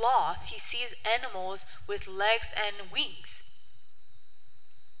cloth, he sees animals with legs and wings.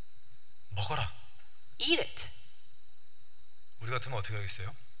 먹어라. Eat it. 우리 같으면 어떻게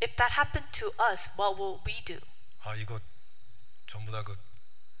하겠어요? If that happened to us, what will we do? 아, 이거 전부 다 그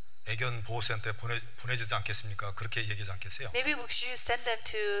애견 보호센터에 보내주지 않겠습니까? 그렇게 얘기하지 않겠어요? Maybe we should send them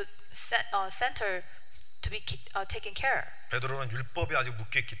to center to be taken care. 베드로는 율법에 아직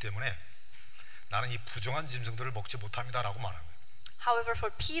묶여 있기 때문에 나는 이 부정한 짐승들을 먹지 못합니다라고 말하는 거예요. However, for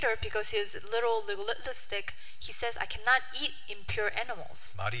Peter, because he is a little legalistic, he says, "I cannot eat impure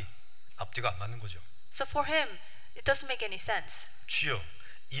animals." 말이 앞뒤가 안 맞는 거죠. So for him, it doesn't make any sense. 주여,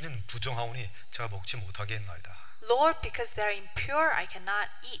 이는 부정하오니 제가 먹지 못하게 했나이다. Lord, because they are impure, I cannot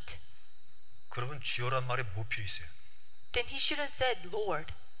eat. 그러면 주여란 말에 뭐 필요 있어요? Then he shouldn't say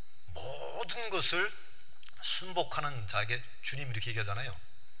Lord. 모든 것을 순복하는 자에게 주님 이렇게 얘기하잖아요.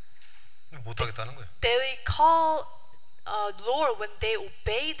 못하겠다는 거예요. They will call Lord when they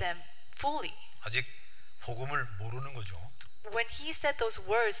obey them fully. 아직 복음을 모르는 거죠. When he said those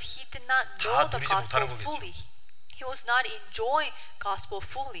words, he did not 다 know the 누리지 gospel 못하는 거겠죠. fully. He was not enjoying gospel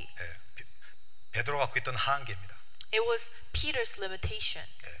fully. 베드로가 갖고 있던 한계입니다. It was Peter's limitation.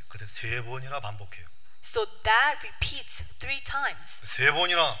 그래서 3번이나 반복해요. So that repeats 3 times.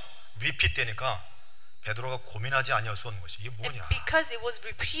 3번이나 리핏 되니까 베드로가 고민하지 아니할 수 없는 것이 이게 And 뭐냐? because it was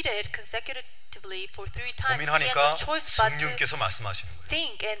repeated consecutively for 3 times, he had 고민하니까 no choice but to 성령께서 말씀하시는 거예요.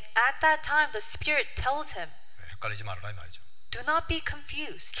 think. And at that time, the Spirit tells him, 헷갈리지 말아라 이 말이죠. "Do not be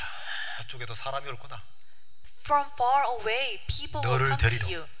confused. 저쪽에서 사람이 올 거다. From far away, people will 너를 come 데리러.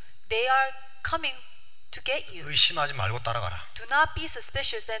 to you. They are coming to get you. 의심하지 말고 따라가라. Do not be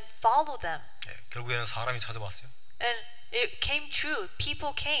suspicious and follow them." 결국에는 사람이 찾아왔어요. And it came true.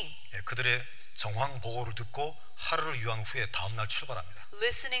 People came, 그들의 정황 보고를 듣고 하루를 유한 후에 다음 날 출발합니다.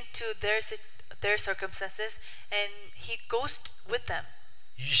 listening to their circumstances, and he goes with them.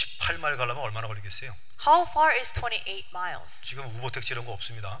 28마일 가려면 얼마나 걸리겠어요? How far is 28 miles? 지금 우버 택시 이런 거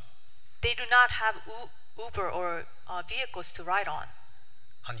없습니다. They do not have Uber or vehicles to ride on.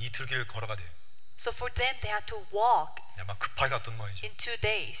 한 이틀 길 걸어가 돼요. So for them, they had to walk 막 급하게 갔던 모양이죠. in 2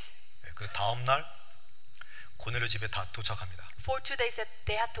 days. 그 다음 날 고넬료 집에 다 도착합니다. For 2 days, that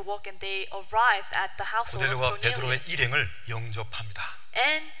they had to walk, and they arrived at the household of 고넬료가 베드로의 Cornelius. 일행을 영접합니다.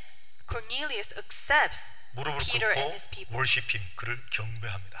 And Cornelius accepts 무릎을 Peter and his 꿇고 people, 월시핑 그를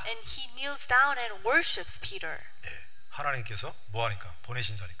경배합니다. and he kneels down and worships Peter. 하나님께서 뭐하니까?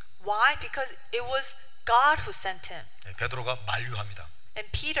 보내신 자니까. Why? Because it was God who sent him. 베드로가 만류합니다. And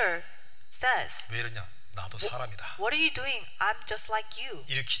Peter says, 왜 이러냐? 나도 사람이다. "What are you doing? I'm just like you."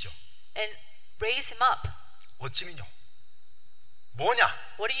 일으키죠. And raise him up. 어찌미뇨? 뭐냐?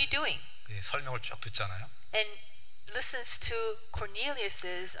 What are you doing? 설명을 쭉 듣잖아요. And listens to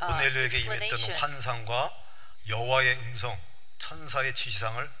Cornelius's 고넬료에게 임했던 explanation. 환상과 여호와의 음성, 천사의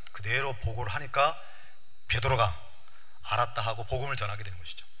지시상을 그대로 보고를 하니까 베드로가 알았다 하고 복음을 전하게 되는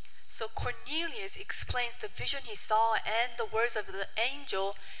것이죠. So Cornelius explains the vision he saw and the words of the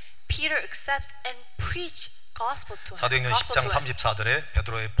angel. Peter accepts and preach gospels to him. 사도행전 gospel 10장 to him. 34절에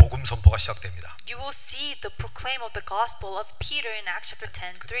베드로의 복음 선포가 시작됩니다. You will see the proclaim of the gospel of Peter in Acts chapter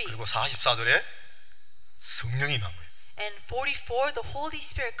 10:3. 그리고 44절에 성령이 임한 거예요. And 44, the Holy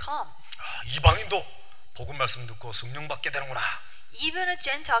Spirit comes. 이방인도 복음 말씀 듣고 성령 받게 되는구나. Even a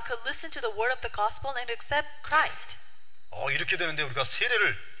Gentile could listen to the word of the gospel and accept Christ. 이렇게 되는데 우리가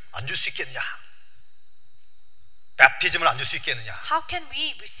세례를 안 줄 수 있겠느냐? bəp티즘을 안 줄 수 있겠느냐? How can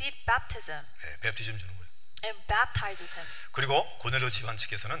we receive baptism? bəp티즘 주는 거예요. And baptizes him. 그리고 고넬료 집안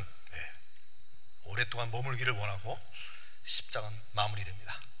측에서는 오랫동안 머물기를 원하고 십자가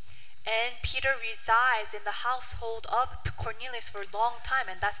마무리됩니다. And Peter resides in the household of Cornelius for a long time,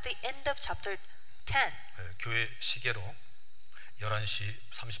 and that's the end of chapter 10. 교회 시계로 11시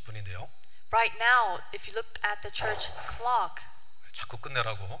 30분인데요. Right now, if you look at the church clock, 자꾸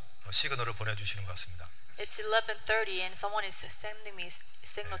끝내라고 시그널을 보내주시는 것 같습니다. it's 11:30, and someone is sending me a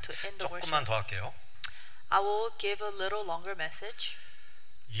signal to end the 조금만 worship. 더 할게요. I will give a little longer message.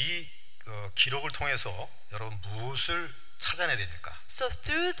 이 기록을 통해서 여러분 무엇을 찾아내야 됩니까? So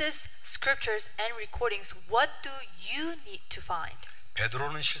through these scriptures and recordings, what do you need to find?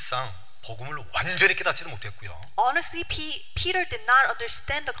 베드로는 실상 복음을 완전히 깨닫지는 못했고요. Honestly, Peter did not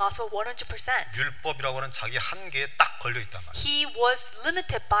understand the gospel 100%. 율법이라고 하는 자기 한계에 딱 걸려 있단 말이에요. He was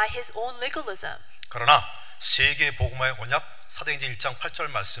limited by his own legalism. 그러나 세계 복음화의 언약 사도행전 1장 8절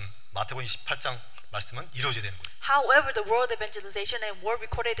말씀, 마태복음 28장 말씀은 이루어져야 되는 거예요. However, the world evangelization and word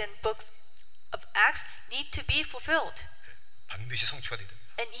recorded in books of Acts need to be fulfilled. 반드시 성취가 돼야 됩니다.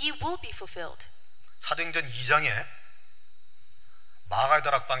 And he will be fulfilled. 사도행전 2장에 마가의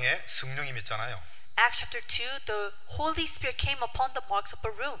다락방에 성령이 임했잖아요. Acts chapter 2, the Holy Spirit came upon the marks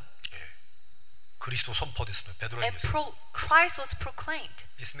upper room. 그리스도 선포됐습니다. 베드로에게 And Christ was proclaimed.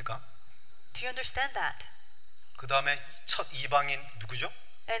 있습니까? Do you understand that? 그 다음에 첫 이방인 누구죠?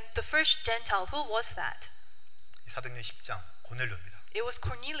 And the first Gentile, who was that? 사도행전 10장 고넬료입니다. It was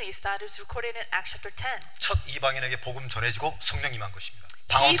Cornelius that is recorded in Acts chapter 10. 첫 이방인에게 복음 전해지고 성령 임한 것입니다.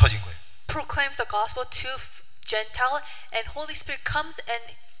 방언 터진 거예요. Proclaims the gospel to Gentile, and Holy Spirit comes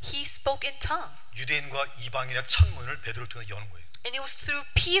and he spoke in tongue. 유대인과 이방인의 첫 문을 베드로를 통해 여는 거예요. And it was through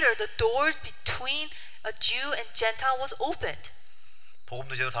Peter the doors between a Jew and Gentile was opened.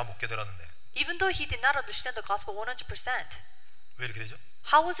 복음도 제대로 다 못 깨달았는데 Even though he did not understand the gospel 100%. 왜 이렇게 되죠?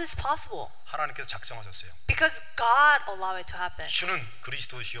 How was this possible? 하나님께서 작정하셨어요. Because God allowed it to happen. 주는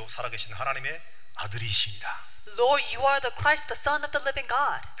그리스도시요 살아계신 하나님의 아들이십니다. Lord, you are the Christ, the Son of the living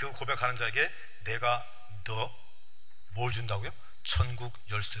God. 그 고백하는 자에게 내가 너 뭘 준다고요? 천국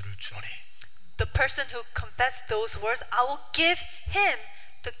열쇠를 주노니. The person who confessed those words, I will give him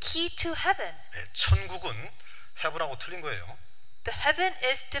the key to heaven. 네, 천국은 헤븐하고 틀린 거예요. The heaven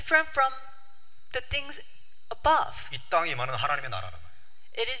is different from the things above. 이 땅에 임하는 하나님의 나라는 거예요.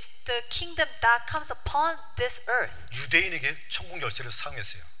 It is the kingdom that comes upon this earth. 유대인에게 천국 열쇠를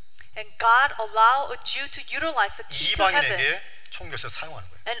사용했어요. And God allowed a Jew to utilize the key to heaven. 이방인에게 천국 열쇠를 사용하는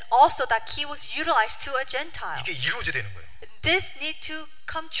거예요. And also that key was utilized to a Gentile. 이게 이루어져야 되는 거예요. This need to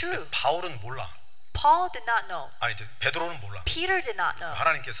come true. 바울은 몰라. Paul did not know. 아니 이제 베드로는 몰라. Peter did not know.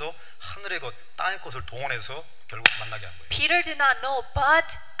 하나님께서 하늘의 것, 땅의 것을 동원해서 결국 만나게 한 거예요. Peter did not know, but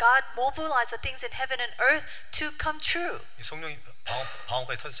God mobilized the things in heaven and earth to come true. 이 성령이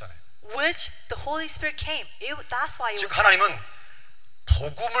방언까지 터졌잖아요. Which the Holy Spirit came. That's why it was. 즉 하나님은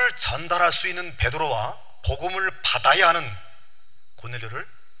복음을 전달할 수 있는 베드로와 복음을 받아야 하는 고넬료를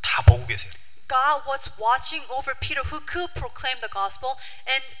다 보고 계세요. God was watching over Peter who could proclaim the gospel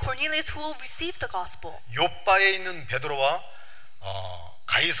and Cornelius who will receive the gospel. 요바에 있는 베드로와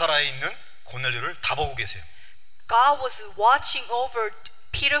가이사라에 있는 고넬료를 다 보고 계세요. God was watching over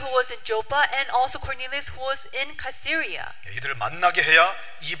Peter who was in Joppa and also Cornelius who was in Caesarea. 이들을 만나게 해야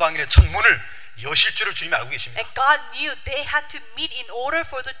이방인의 첫 문을 여실 줄을 주님이 알고 계십니다. And God knew they had to meet in order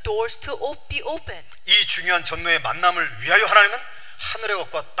for the doors to be opened. 이 중요한 전도의 만남을 위하여 하나님은 하늘의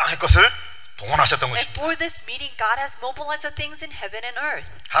것과 땅의 것을 동원하셨던 And 것입니다. for this meeting, God has mobilized the things in heaven and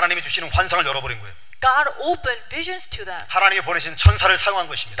earth. 하나님이 주시는 환상을 열어버린 거예요. God opened visions to them. 하나님이 보내신 천사를 사용한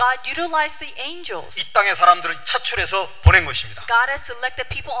것입니다. God utilized the angels. 이 땅의 사람들을 차출해서 보낸 것입니다. God has selected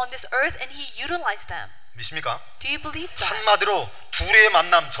people on this earth and He utilized them. 믿습니까? Do you believe that? 한마디로 둘의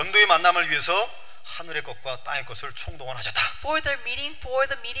만남, 전도의 만남을 위해서 하늘의 것과 땅의 것을 총동원하셨다. For the meeting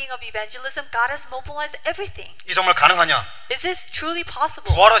of evangelism, God has mobilized everything. 이 정말 가능하냐? Is this truly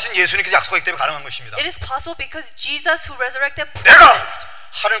possible? 부활하신 예수님께서 약속하기 때문에 가능한 것입니다. It is possible because Jesus who resurrected 내가 promised,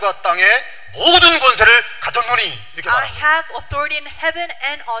 하늘과 땅의 모든 권세를 가졌노니 이렇게 I 말합니다. have authority in heaven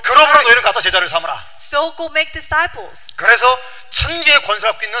and on 그러므로 earth. 너희는 가서 제자를 삼으라. So go make disciples. 그래서 천지의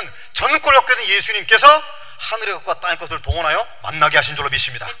권세를 갖고 있는 전권을 갖고 있는 예수님께서 하늘의 것과 땅의 것을 동원하여 만나게 하신 줄로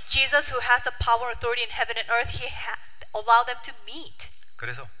믿습니다. And Jesus who has the power and authority in heaven and earth, He allowed them to meet.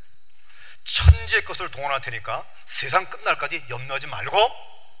 그래서 천지의 것을 동원할 테니까 세상 끝날까지 염려하지 말고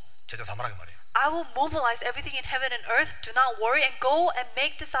제자 삼으라 그 말이에요. I will mobilize everything in heaven and earth. Do not worry and go and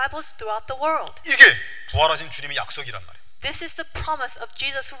make disciples throughout the world. 이게 부활하신 주님의 약속이란 말이에요. This is the promise of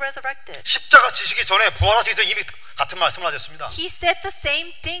Jesus who resurrected. 십자가 지시기 전에 부활하시기 전에 이미 같은 말씀을 하셨습니다. He said the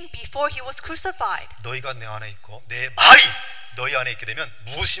same thing before He was crucified. 너희가 내 안에 있고 내 말이 너희 안에 있게 되면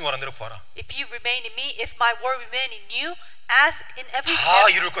무엇이 원하는 대로 구하라. If you remain in me, if my word remain in you, ask in every 다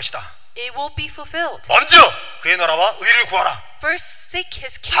prayer, 이룰 것이다. it will be fulfilled. 먼저 그의 나라와 의를 구하라. First seek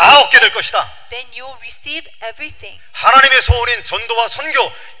His 다 kingdom, 얻게 될 것이다. then you will receive everything. 하나님의 소원인 전도와 선교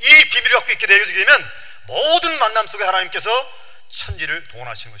이 비밀을 갖고 있게 되어지게 되면 모든 만남 속에 하나님께서 천지를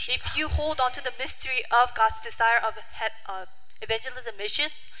동원하시는 것입니다. If you hold on to the mystery of God's desire of evangelism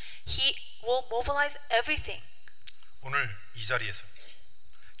mission, He will mobilize everything. 오늘 이 자리에서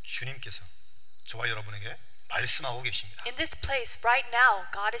주님께서 저와 여러분에게 말씀하고 계십니다. In this place right now,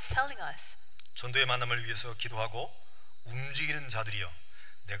 God is telling us, 전도의 만남을 위해서 기도하고 움직이는 자들이여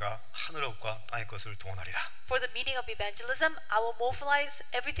내가 하늘의 것과 땅의 것을 동원하리라. for the meeting of evangelism, I will mobilize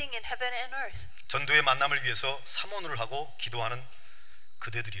everything in heaven and earth. 전도의 만남을 위해서 사모를 하고 기도하는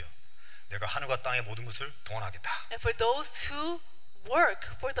그대들이여 내가 하늘과 땅의 모든 것을 동원하겠다. And for those who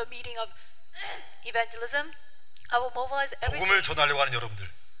work for the meeting of evangelism, I will mobilize everything. 복음을 전하려고 하는 여러분들,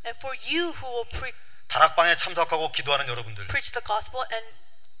 And for you who will 다락방에 참석하고 기도하는 여러분들, preach the gospel and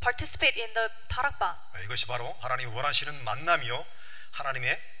participate in the tarakbang. 이것이 바로 하나님이 원하시는 만남이요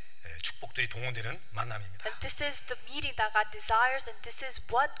하나님의 축복들이 동원되는 만남입니다. And this is the meeting that God desires, and this is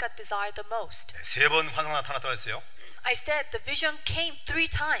what God desired the most. 세 번 환상 나타났다 했어요. I said the vision came 3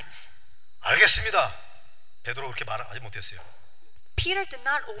 times. 알겠습니다. 베드로 그렇게 말을 하지 못했어요. Peter did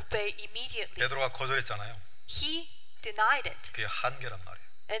not obey immediately. 베드로가 거절했잖아요. He denied it. 그게 한계란 말이에요.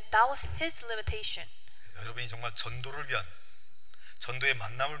 And that was his limitation. 여러분이 정말 전도를 위한 전도의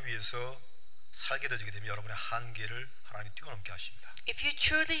만남을 위해서 살게 되게 되면 여러분의 한계를 하나님이 뛰어넘게 하십니다. If you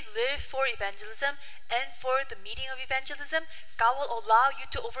truly live for evangelism and for the meeting of evangelism, God will allow you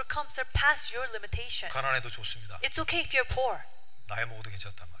to overcome, surpass your limitation. 가난해도 좋습니다. It's okay if you're poor. 나이 먹어도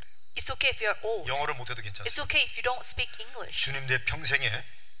괜찮단 말이에요. It's okay if you're old. 영어를 못해도 괜찮습니다. It's okay if you don't speak English. 주님 내 평생에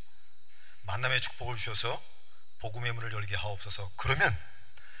만남의 축복을 주셔서 복음의 문을 열게 하옵소서. 그러면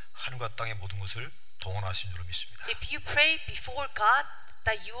하늘과 땅의 모든 것을 동원하신 줄로 믿습니다. If you pray before God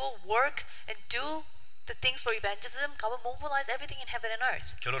that you will work and do the things for evangelism, God will mobilize everything in heaven and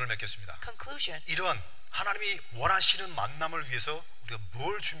earth. 결론을 맺겠습니다. Conclusion. 이러한 하나님이 원하시는 만남을 위해서 우리가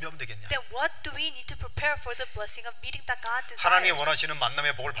뭘 준비하면 되겠냐? Then what do we need to prepare for the blessing of meeting that God desires? 하나님이 원하시는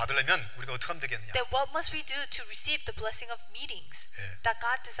만남의 복을 받으려면 우리가 어떻게 하면 되겠느냐? Then what must we do to receive the blessing of meetings that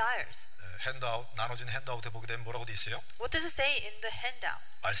God desires? 핸드아웃 나눠진 핸드아웃에 보게 되면 뭐라고 돼 있어요? What does it say in the handout?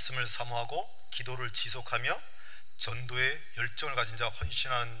 말씀을 사모하고 기도를 지속하며 전도의 열정을 가진 자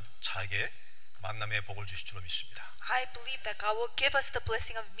헌신하는 자에게 만남의 복을 주실 줄로 믿습니다. I believe that God will give us the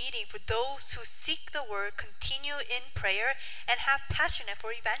blessing of meeting for those who seek the word, continue in prayer, and have passion for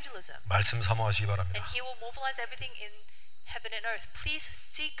evangelism. 말씀 사모하시기 바랍니다. And He will mobilize everything in heaven and earth. Please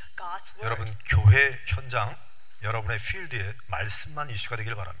seek God's word. 여러분 교회 현장, 여러분의 필드에 말씀만 이슈가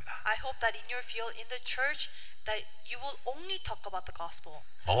되길 바랍니다. I hope that in your field, in the church, that you will only talk about the gospel.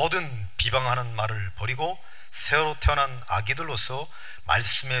 모든 비방하는 말을 버리고 새로 태어난 아기들로서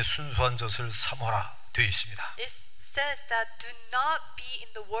말씀의 순수한 젖을 사모하라 되어 있습니다. It says that do not be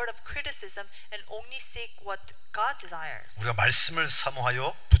in the word of criticism and only seek what God desires. 우리가 말씀을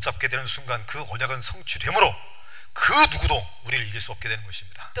사모하여 붙잡게 되는 순간 그 언약은 성취되므로 그 누구도 우리를 이길 수 없게 되는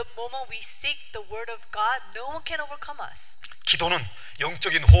것입니다. The moment we seek the word of God, no one can overcome us. 기도는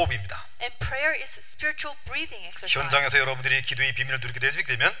영적인 호흡입니다. And prayer is a spiritual breathing exercise. 현장에서 여러분들이 기도의 비밀을 누리게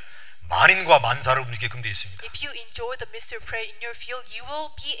되면 만인과 만사를 움직이게끔 되어 있습니다. If you enjoy the mystery of prayer in your field, you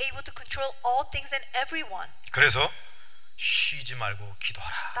will be able to control all things and everyone. 그래서 쉬지 말고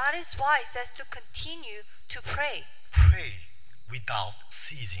기도하라. That is why it says to continue to pray. Pray without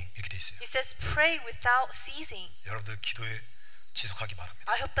ceasing 이렇게 되어 있어요. It says pray without ceasing. 여러분들 기도에 지속하기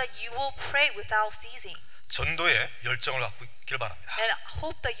바랍니다. I hope that you will pray without ceasing. 전도에 열정을 갖고 있길 바랍니다. And I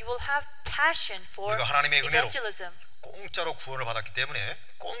hope that you will have passion for 우리가 하나님의 은혜로 evangelism. 공짜로 구원을 받았기 때문에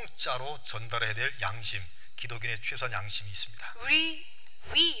공짜로 전달해야 될 양심, 기독인의 최소한 양심이 있습니다. We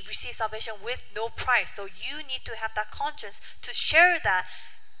receive salvation with no price, so you need to have that conscience to share that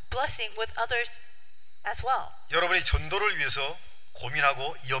blessing with others as well. 여러분이 전도를 위해서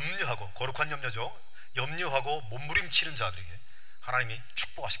고민하고 염려하고 거룩한 염려죠. 염려하고 몸부림치는 자들에게 하나님이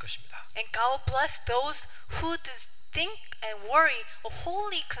축복하실 것입니다. And God will bless those who think and worry a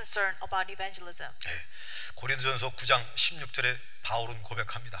holy concern about evangelism. 네. 고린도전서 9장 16절에 바울은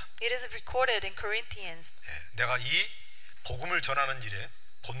고백합니다. It is recorded in Corinthians. 네. 내가 이 복음을 전하는 일에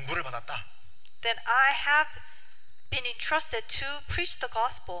본분을 받았다. Then I have been entrusted to preach the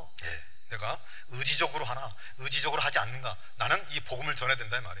gospel. 네. 내가 의지적으로 하나, 의지적으로 하지 않는가? 나는 이 복음을 전해야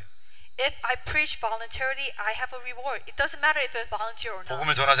된다 이 말이에요. If I preach voluntarily, I have a reward. It doesn't matter if it's volunteer or not.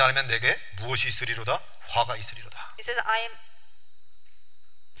 복음을 전하지 않으면 내게 무엇이 있으리로다? 화가 있으리로다. It says I am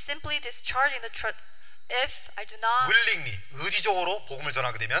simply discharging the trust. If I do not, willingly 의지적으로 복음을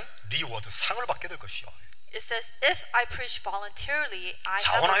전하게 되면 리워드 상을 받게 될 것이요. it says if I preach voluntarily, I have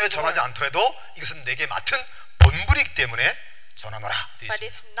a 자원하여 전하지 reward. 않더라도 이것은 내게 맡은 본분이기 때문에 전하노라. But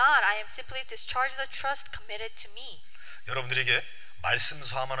if not, I am simply discharging the trust committed to me. 여러분들에게 말씀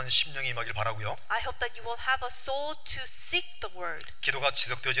사모하는 심령이 임하길 바라고요. I hope that you will have a soul to seek the word. 기도가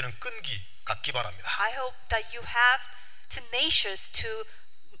지속되어지는 끈기 갖기 바랍니다. I hope that you have tenacious to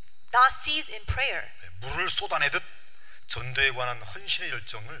not cease in prayer. 물을 쏟아내듯 전도에 관한 헌신의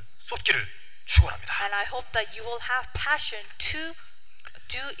열정을 쏟기를 축원합니다. And I hope that you will have passion to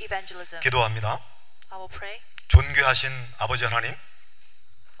do evangelism. 기도합니다. I will pray. 존귀하신 아버지 하나님,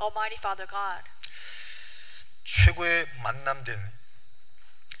 Almighty Father God, 최고의 만남된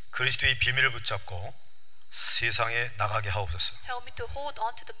그리스도의 비밀을 붙잡고 세상에 나가게 하옵소서. help me to hold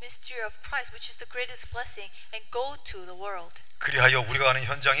on to the mystery of Christ, which is the greatest blessing, and go to the world. 그리하여 우리가 가는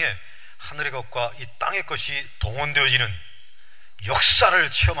현장에 하늘의 것과 이 땅의 것이 동원되어지는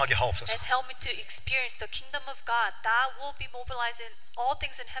역사를 체험하게 하옵소서. And help me to experience the kingdom of God that will be mobilized in all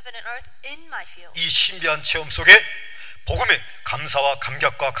things in heaven and earth in my field. 이 신비한 체험 속에 복음의 감사와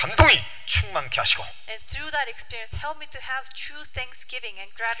감격과 감동이 충만케 하시고 And through that experience, help me to have true thanksgiving and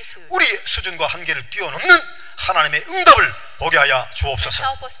gratitude. 우리 수준과 한계를 뛰어넘는 하나님의 응답을 보게 하여 주옵소서.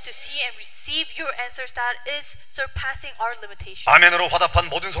 Help us to see and receive your answers that is surpassing our limitation. 아멘으로 화답한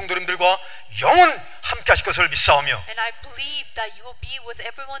모든 성도님들과 영원 함께 하실 것을 믿사오며 And I believe that you will be with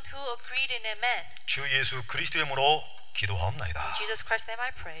everyone who agreed in amen. 주 예수 그리스도의 이름으로 기도하옵나이다. In Jesus Christ's name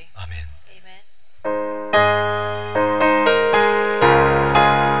I pray. 아멘. Amen.